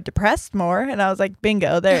were depressed more. And I was like,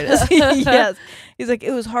 bingo, there it is. Yes. He's like,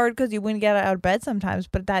 it was hard because you wouldn't get out of bed sometimes.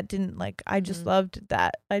 But that didn't I just loved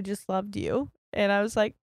that. I just loved you. And I was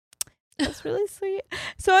like, that's really sweet.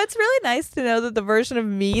 So it's really nice to know that the version of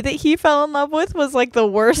me that he fell in love with was like the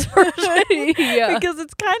worst version. Because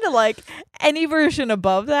it's kind of like any version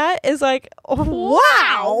above that is like,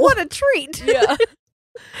 wow, what a treat. Yeah.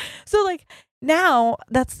 So like now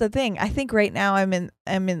that's the thing. I think right now I'm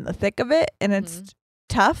in the thick of it and it's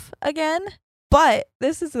tough again. But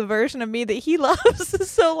this is the version of me that he loves.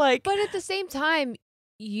 So like, but at the same time,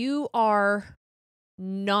 you are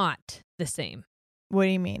not the same. What do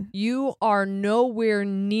you mean? You are nowhere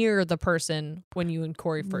near the person when you and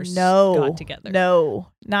Corey first got together. No,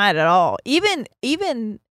 not at all. Even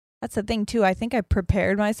that's the thing too. I think I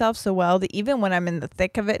prepared myself so well that even when I'm in the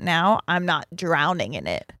thick of it now, I'm not drowning in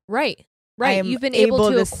it. Right. Right, I am you've been able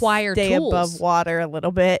to acquire stay tools. above water a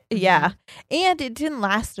little bit. Mhm. Yeah. And it didn't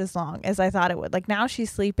last as long as I thought it would. Like now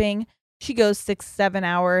she's sleeping. She goes 6-7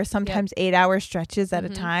 hours, sometimes 8-hour stretches at a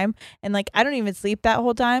Mhm. time. And like I don't even sleep that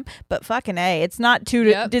whole time, but fucking A, it's not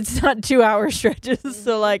Yep. it's not 2-hour stretches.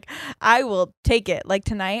 So Mhm. like I will take it. Like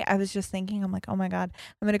tonight I was just thinking, I'm like, oh my God,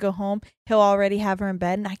 I'm gonna go home. He'll already have her in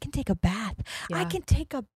bed and I can take a bath. I Yeah. can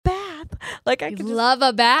take a bath. Like I You can just love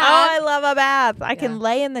a bath. Oh, I love a bath. I Yeah. can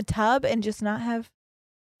lay in the tub and just not have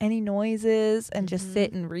any noises and just Mhm.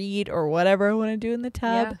 sit and read or whatever I want to do in the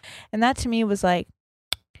tub. Yeah. And that to me was like,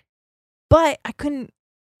 but I couldn't,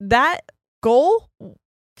 that goal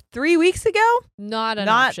 3 weeks ago, Not an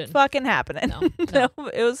not option. fucking happening. No, no. No,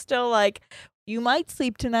 it was still like, you might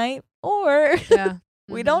sleep tonight or Yeah.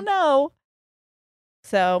 we Mhm. don't know.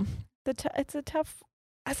 So it's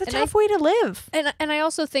a tough way to live. And I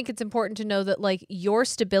also think it's important to know that like your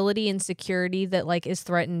stability and security that like is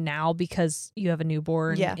threatened now because you have a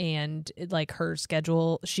newborn Yeah. and like her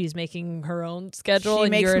schedule, she's making her own schedule She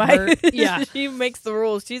and makes you're in my her, yeah. she makes the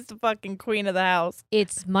rules. She's the fucking queen of the house.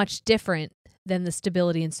 It's much different than the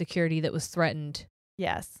stability and security that was threatened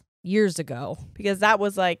Yes. years ago. Because that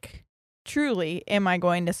was like, truly, am I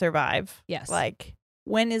going to survive? Yes. Like,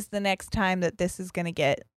 when is the next time that this is going to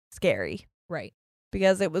get scary? Right.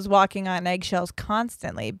 Because it was walking on eggshells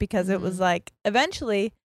constantly. Because it was Mhm. like,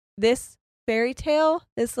 eventually, this fairy tale,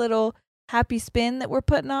 this little happy spin that we're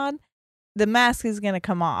putting on, the mask is going to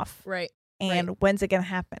come off. Right. And when's it going to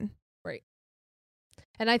happen?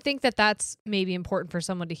 And I think that that's maybe important for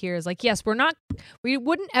someone to hear is like, yes, we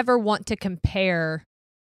wouldn't ever want to compare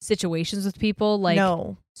situations with people. Like,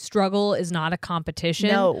 no. struggle is not a competition.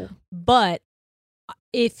 No. But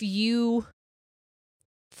if you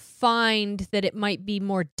find that it might be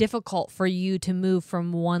more difficult for you to move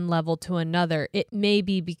from one level to another, it may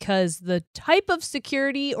be because the type of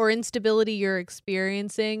security or instability you're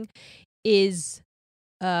experiencing is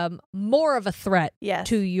more of a threat Yes.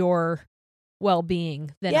 to your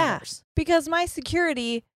well-being than Yeah. others. Because my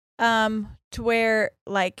security, to where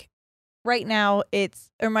like right now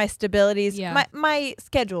my stabilities, Yeah. my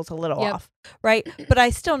schedule's a little Yep. off, right? But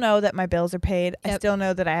I still know that my bills are paid. I Yep. still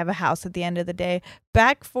know that I have a house at the end of the day.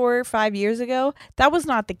 Back 4 or 5 years ago, that was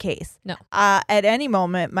not the case. No. At any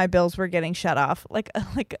moment, my bills were getting shut off, like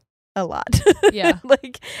a lot. Yeah.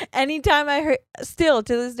 Like anytime I heard, still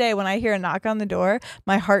to this day, when I hear a knock on the door,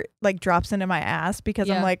 my heart like drops into my ass because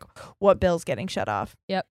Yeah. I'm like, what bill's getting shut off?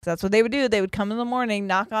 Yep. So that's what they would do. They would come in the morning,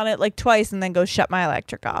 knock on it like twice, and then go shut my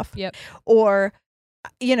electric off. Yep. Or,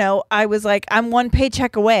 I was like, I'm one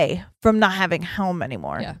paycheck away from not having home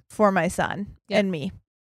anymore Yeah. for my son Yep. and me.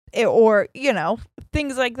 Or,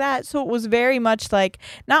 things like that. So it was very much like,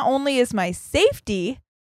 not only is my safety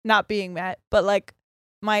not being met, but like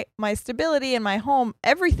my stability in my home,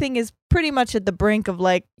 everything is pretty much at the brink of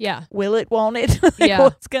like, Yeah. will it, won't it? Like, Yeah.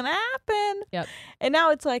 what's gonna happen? Yep. And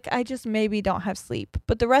now it's like I just maybe don't have sleep,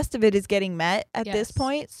 but the rest of it is getting met at this Yes.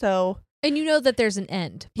 point. So And you know that there's an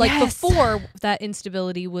end. Like Yes. before, that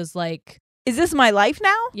instability was like, is this my life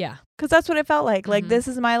now? yeah. Because that's what it felt like. Like, Mhm. this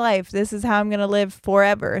is my life. This is how I'm gonna live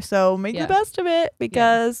forever. So make Yeah. the best of it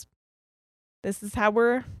because this is how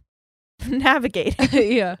we're navigating.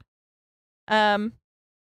 Yeah.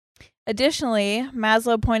 Additionally,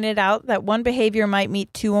 Maslow pointed out that one behavior might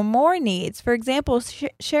meet 2 or more needs. For example,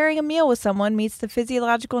 sharing a meal with someone meets the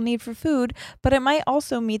physiological need for food, but it might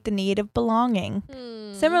also meet the need of belonging.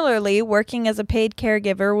 Similarly, working as a paid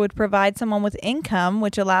caregiver would provide someone with income,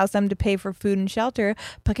 which allows them to pay for food and shelter,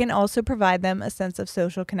 but can also provide them a sense of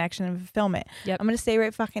social connection and fulfillment. Yep. I'm going to say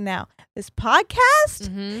right fucking now, this podcast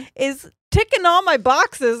Mhm. is ticking all my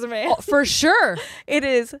boxes, man. Oh, for sure. It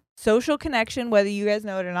is social connection, whether you guys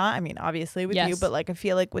know it or not. I mean, obviously with you, Yes. but like I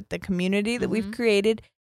feel like with the community that we've Mhm. created,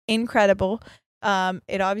 incredible.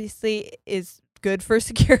 It obviously is good for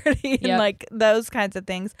security and Yep. like those kinds of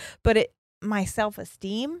things. But my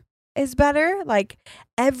self-esteem is better. Like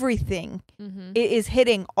everything, Mhm. it is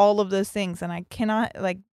hitting all of those things, and I cannot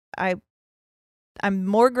I'm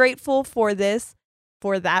more grateful for this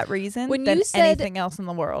for that reason When than you said- anything else in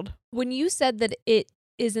the world. When you said that it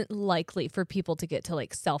isn't likely for people to get to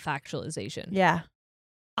like self-actualization, Yeah.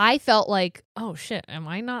 I felt like, oh shit, am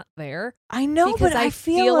I not there? I know, Because but I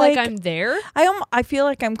feel like I'm there. I feel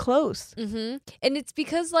like I'm close. Mm-hmm. And it's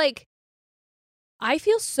because like I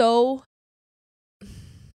feel so.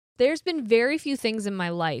 There's been very few things in my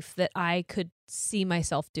life that I could see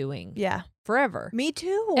myself doing Yeah. forever. Me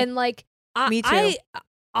too. And like Me too.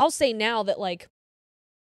 I'll say now that like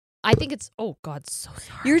I think it's oh god, so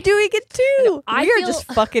sorry. you're doing it too. I We are feel-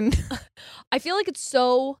 just fucking I feel like it's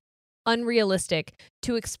so unrealistic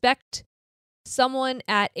to expect someone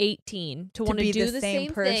at 18 to want to be do the the same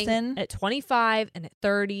same person. thing at 25 and at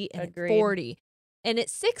 30 and Agreed. at 40 and at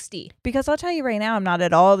 60. Because I'll tell you right now, I'm not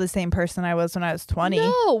at all the same person I was when I was 20.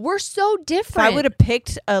 No, we're so If different. I would have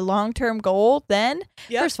picked a long-term goal then,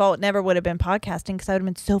 Yep. first of all, it never would have been podcasting because I would have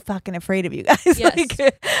been so fucking afraid of you guys. Yes.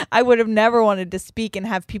 Like, I would have never wanted to speak and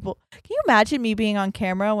have people. Can you imagine me being on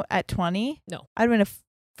camera at 20? No. I'd have been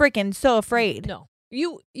freaking so afraid. No.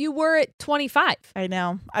 You were at 25. I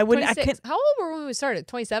know. I wouldn't. I 26. couldn't. How old were we when we started?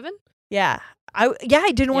 27? Yeah. I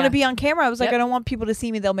didn't want Yeah. to be on camera. I was like, Yep. I don't want people to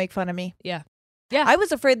see me. They'll make fun of me. Yeah. Yeah. I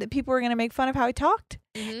was afraid that people were going to make fun of how I talked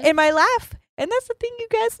Mhm. and my laugh. And that's the thing you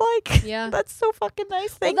guys like. Yeah. That's so fucking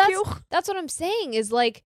nice. Well, Thank you. That's what I'm saying is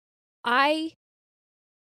like I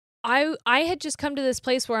had just come to this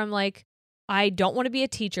place where I'm like, I don't want to be a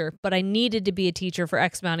teacher, but I needed to be a teacher for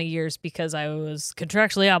X amount of years because I was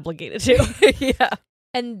contractually obligated to. Yeah.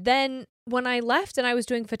 And then when I left and I was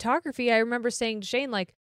doing photography, I remember saying to Shane,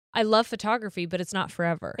 like, I love photography, but it's not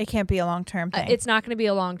forever. It can't be a long-term thing. It's not going to be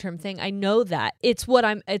a long-term thing. I know that. It's what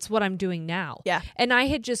I'm doing now. Yeah. And I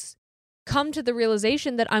had just come to the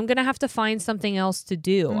realization that I'm going to have to find something else to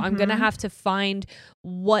do. I'm going to Mhm. have to find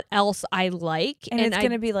what else I like. And it's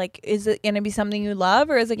going to be like, is it going to be something you love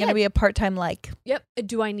or is it going Yeah. to be a part-time like? Yep.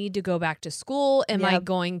 Do I need to go back to school? Am I Yep.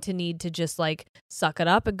 going to need to just like suck it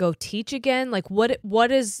up and go teach again? Like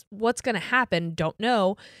what's going to happen? Don't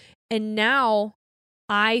know. And now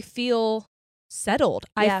I feel settled.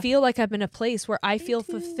 Yeah. I feel like I'm in a place where I feel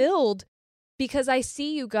too. fulfilled because I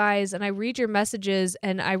see you guys and I read your messages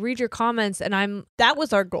and I read your comments and That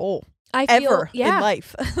was our goal I feel ever yeah. in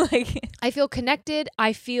life. Like, I feel connected.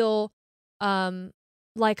 I feel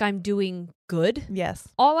like I'm doing good. yes.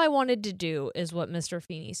 All I wanted to do is what Mr.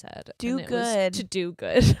 Feeney said. Do and it was good. to do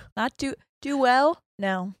good. Not do well.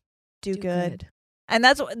 No. Do good. And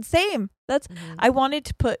that's same. That's Mhm. I wanted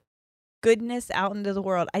to put goodness out into the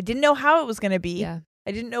world. I didn't know how it was going to be. Yeah.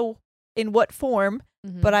 I didn't know in what form,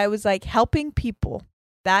 Mhm. but I was like helping people.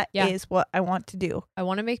 That Yeah. is what I want to do. I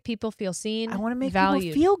want to make people feel seen. I want to make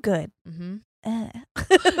valued. people feel good. Mm-hmm.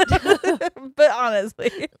 But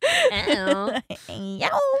honestly. Ow.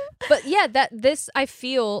 Yow. But yeah, I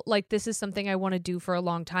feel like this is something I want to do for a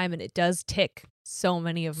long time, and it does tick so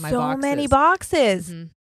many of my so boxes. many boxes. Mhm.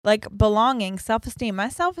 Like belonging, self-esteem. My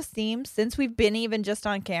self-esteem since we've been even just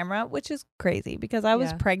on camera, which is crazy because I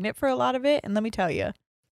was Yeah. pregnant for a lot of it. And let me tell you,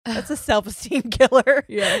 that's a self-esteem killer.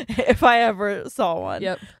 Yeah. If I ever saw one.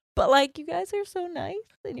 Yep. But like you guys are so nice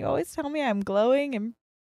and you always tell me I'm glowing and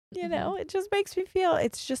you Mm-hmm. know, it just makes me feel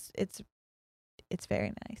it's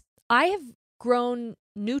very nice. I have grown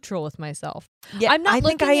neutral with myself. Yeah, I'm not I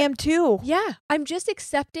think I looking at- am too. Yeah, I'm just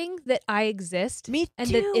accepting that I exist Me and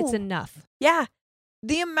too. that it's enough. Yeah.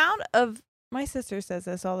 The amount of my sister says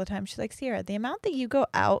this all the time. She's like, Sierra, the amount that you go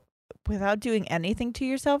out without doing anything to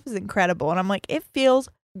yourself is incredible. And I'm like, it feels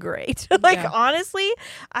great. Like, Yeah. honestly,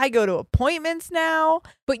 I go to appointments now.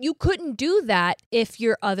 But you couldn't do that if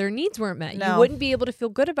your other needs weren't met. No. You wouldn't be able to feel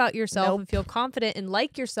good about yourself Nope. and feel confident and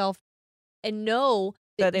like yourself and know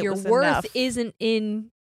That that it your was worth enough. isn't in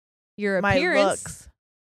your My appearance. looks.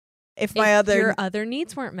 If if my your other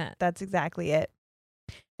needs weren't met. that's exactly it.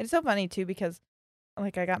 It's so funny too because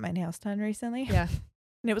like I got my nails done recently. Yeah.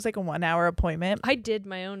 And it was like a 1 hour appointment. I did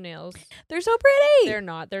my own nails. They're so pretty. They're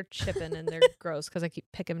not. They're chipping and they're gross because I keep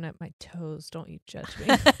picking at my toes. Don't you judge me.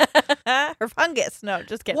 Or fungus. No,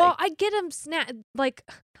 just kidding. Well, I get them like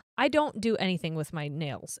I don't do anything with my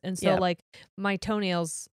nails, and so Yeah. like my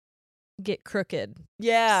toenails get crooked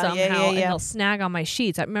yeah, somehow, yeah. and they'll snag on my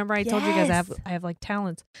sheets. I remember I told you guys Yes. I have like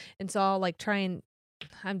talons, and so I'll like try and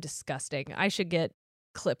I'm disgusting. I should get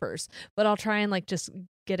clippers, but I'll try and like just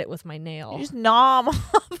get it with my nail. You just gnaw 'em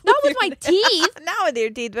off. Not with your my nails. teeth. Not with your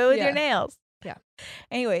teeth, but with Yeah. your nails. Yeah.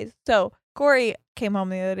 Anyways, so Corey came home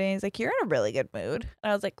the other day and he's like, you're in a really good mood.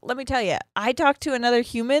 And I was like, let me tell you, I talked to another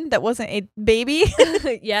human that wasn't a baby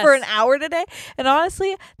Yes. for an hour today. And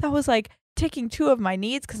honestly, that was like ticking 2 of my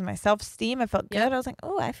needs because my self-esteem, I felt good. Yep. I was like,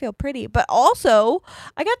 oh, I feel pretty. But also,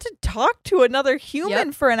 I got to talk to another human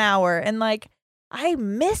Yep. for an hour. And like, I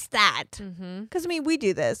miss that. Mm-hmm. Because, I mean, we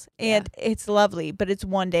do this and it's lovely, but it's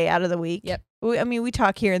one day out of the week. Yep. We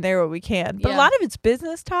talk here and there where we can, but a Yeah. lot of it's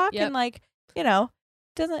business talk Yep. and like, you know,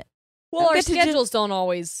 doesn't Well, don't our get to just- schedules don't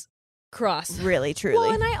always cross. really, truly.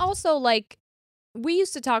 Well, and I also like we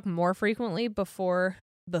used to talk more frequently before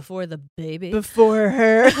the baby. Before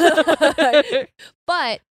her.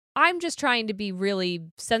 But I'm just trying to be really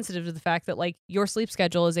sensitive to the fact that like your sleep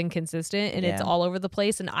schedule is inconsistent and it's Yeah. all over the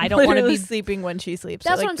place, and I don't want to Literally be. sleeping when she sleeps.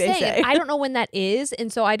 That's like what I'm they saying. say. I don't know when that is,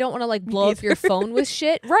 and so I don't want to like Me blow up your either. phone with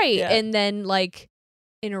shit, right? Yeah. And then like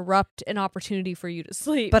interrupt an opportunity for you to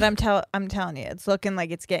sleep. But I'm telling you, it's looking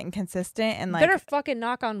like it's getting consistent and like better fucking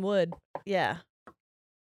knock on wood. yeah.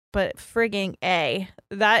 But frigging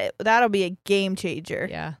that'll be a game changer.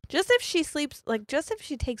 Yeah. Just if she sleeps, like just if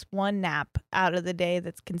she takes one nap out of the day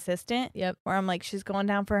that's consistent. Yep. Where I'm like, she's going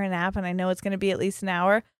down for her nap and I know it's going to be at least an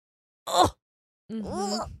hour. Oh,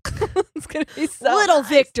 it's going to be so little nice.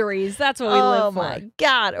 victories. That's what we live for. Oh my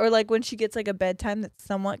God. Or like when she gets like a bedtime that's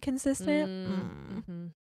somewhat consistent.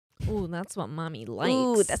 Mm-hmm. Ooh, that's what mommy likes.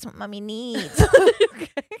 Ooh, that's what mommy needs.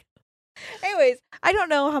 Okay. Anyways, I don't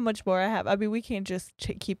know how much more I have. I mean, we can't just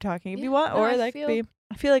keep talking if you want, or I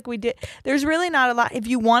feel like we did. There's really not a lot. If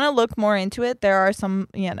you want to look more into it, there are some,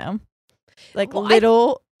 little.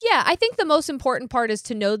 I think the most important part is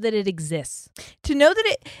to know that it exists. To know that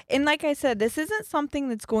it, and like I said, this isn't something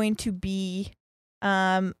that's going to be,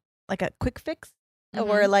 like a quick fix,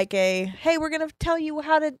 or like a hey, we're gonna tell you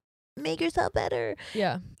how to make yourself better.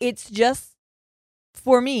 Yeah, it's just.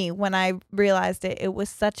 For me, when I realized it, it was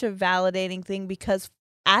such a validating thing because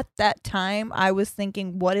at that time I was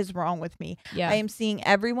thinking, what is wrong with me? Yeah. I am seeing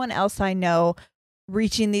everyone else I know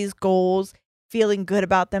reaching these goals, feeling good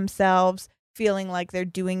about themselves, feeling like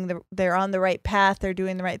they're on the right path, they're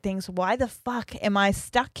doing the right things. Why the fuck am I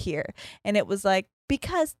stuck here? And it was like,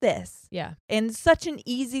 because this. Yeah. And such an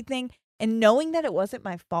easy thing. And knowing that it wasn't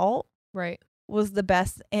my fault. Right. Was the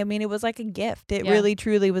best. I mean, it was like a gift. It really,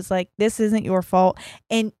 truly was like, this isn't your fault.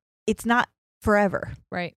 And it's not forever.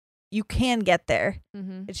 Right. You can get there.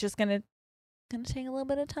 Mm-hmm. It's just gonna take a little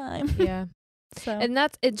bit of time. Yeah. So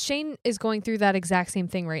And Shane is going through that exact same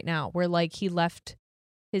thing right now, where like he left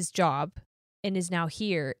his job and is now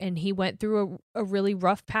here, and he went through a really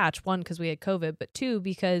rough patch. One, because we had COVID, but two,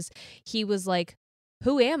 because he was like,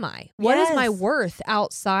 who am I? What is my worth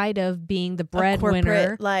outside of being the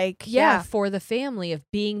breadwinner? Like, for the family, of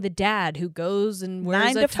being the dad who goes and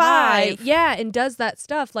wears 9 a to tie. 5. Yeah, and does that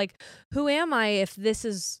stuff. Like, who am I if this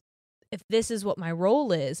is what my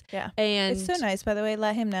role is? Yeah. And it's so nice, by the way.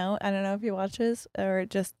 Let him know. I don't know if he watches or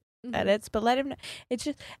just edits, but let him know. It's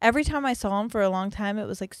just every time I saw him for a long time, it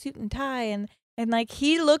was like suit and tie, and like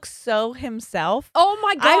he looks so himself. Oh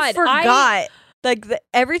my God. I forgot. Like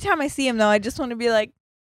every time I see him though, I just want to be like,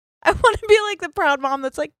 I want to be like the proud mom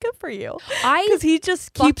that's like, good for you. Because he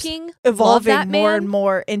just keeps evolving more and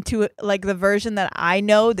more into like the version that I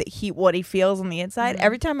know that what he feels on the inside.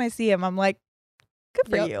 Every time I see him, I'm like, good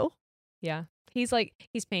for you. Yeah. He's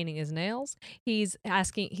painting his nails. He's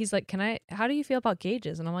like, how do you feel about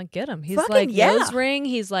gauges? And I'm like, get him. He's like, nose ring.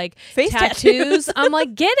 He's like, face tattoos. I'm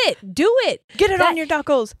like, get it. Do it. Get it on your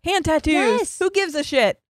knuckles. Hand tattoos. Yes. Who gives a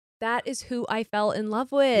shit? That is who I fell in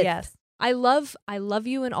love with. Yes. I love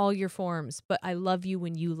you in all your forms, but I love you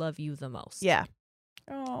when you love you the most. Yeah.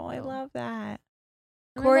 Oh, I love that.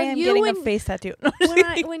 And Corey, I'm getting a face tattoo.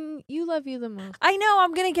 When you love you the most. I know,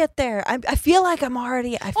 I'm going to get there. I feel like I'm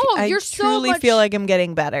already, I you're truly feel like I'm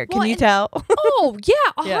getting better. Can you tell? Oh, yeah,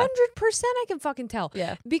 100% I can fucking tell.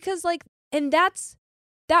 Yeah. Because like, and that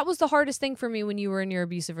was the hardest thing for me when you were in your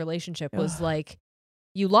abusive relationship was like,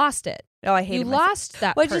 you lost it. Oh, I hated myself. Lost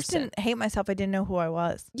that Well, person. I just didn't hate myself. I didn't know who I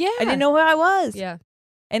was. Yeah. I didn't know who I was. Yeah.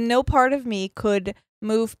 And no part of me could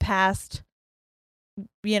move past,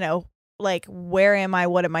 like, where am I?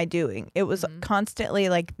 What am I doing? It was constantly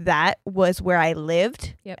like that was where I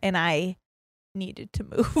lived. Yep. And I needed to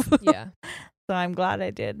move. Yeah. So I'm glad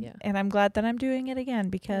I did. Yeah. And I'm glad that I'm doing it again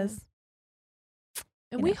because.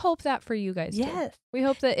 And we hope that for you guys, too. Yes. We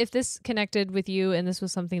hope that if this connected with you and this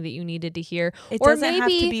was something that you needed to hear. It or doesn't maybe,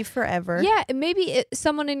 have to be forever. Yeah. Maybe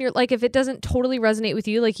someone in your, like, if it doesn't totally resonate with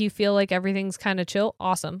you, like you feel like everything's kind of chill,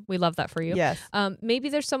 awesome. We love that for you. Yes. Maybe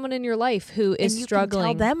there's someone in your life who is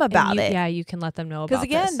struggling. Can tell them about it. Yeah, you can let them know about Because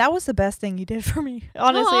again, this. that was the best thing you did for me.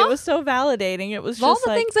 Honestly, it was so validating. It was of all just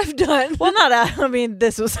the like, things I've done. Well, not I mean,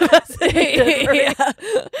 this was the best thing you did for me.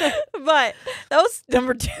 But that was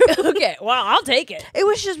number 2. Okay, well, I'll take it. It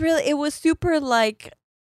was just really, it was super like,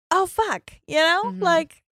 oh, fuck,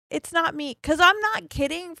 like, it's not me. Because I'm not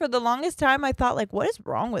kidding. For the longest time, I thought, like, what is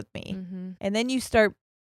wrong with me? And then you start,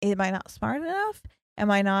 am I not smart enough? Am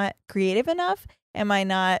I not creative enough? Am I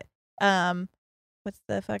not, what's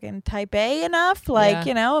the fucking type A enough? Like,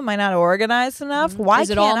 am I not organized enough? Why is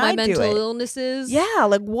it can't all my I mental do it? illnesses? Yeah,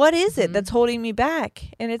 like, what is it that's holding me back?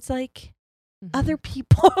 And it's like, other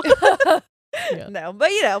people. No, but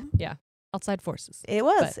Yeah. Outside forces. It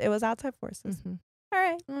was outside forces. All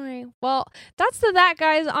right. Well, that's that,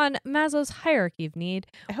 guys, on Maslow's hierarchy of need.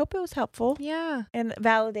 I hope it was helpful. Yeah. And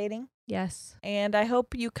validating. Yes. And I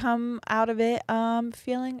hope you come out of it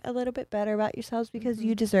feeling a little bit better about yourselves because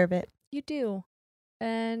you deserve it. You do.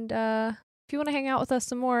 And if you want to hang out with us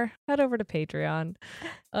some more, head over to Patreon.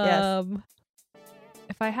 Yes.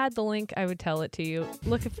 If I had the link, I would tell it to you.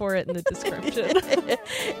 Look for it in the description.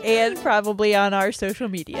 And probably on our social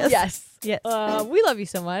medias. Yes. Yes. We love you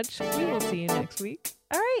so much. We will see you next week.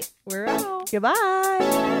 All right. We're out.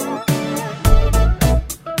 Goodbye.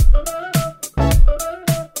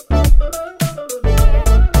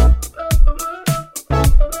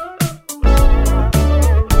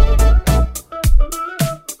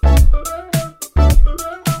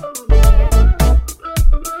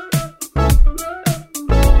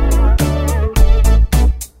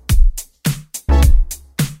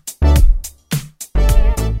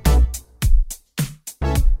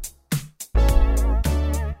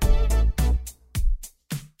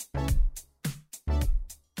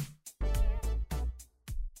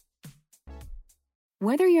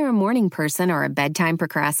 Whether you're a morning person or a bedtime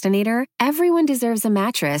procrastinator, everyone deserves a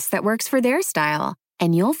mattress that works for their style.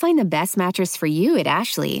 And you'll find the best mattress for you at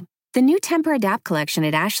Ashley. The new Tempur-Adapt collection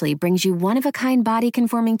at Ashley brings you one-of-a-kind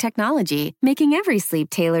body-conforming technology, making every sleep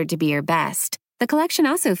tailored to be your best. The collection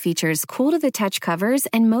also features cool-to-the-touch covers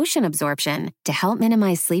and motion absorption to help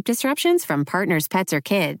minimize sleep disruptions from partners, pets, or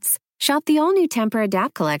kids. Shop the all-new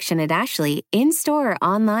Tempur-Adapt collection at Ashley, in-store or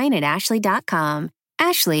online at ashley.com.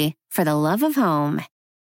 Ashley, for the love of home.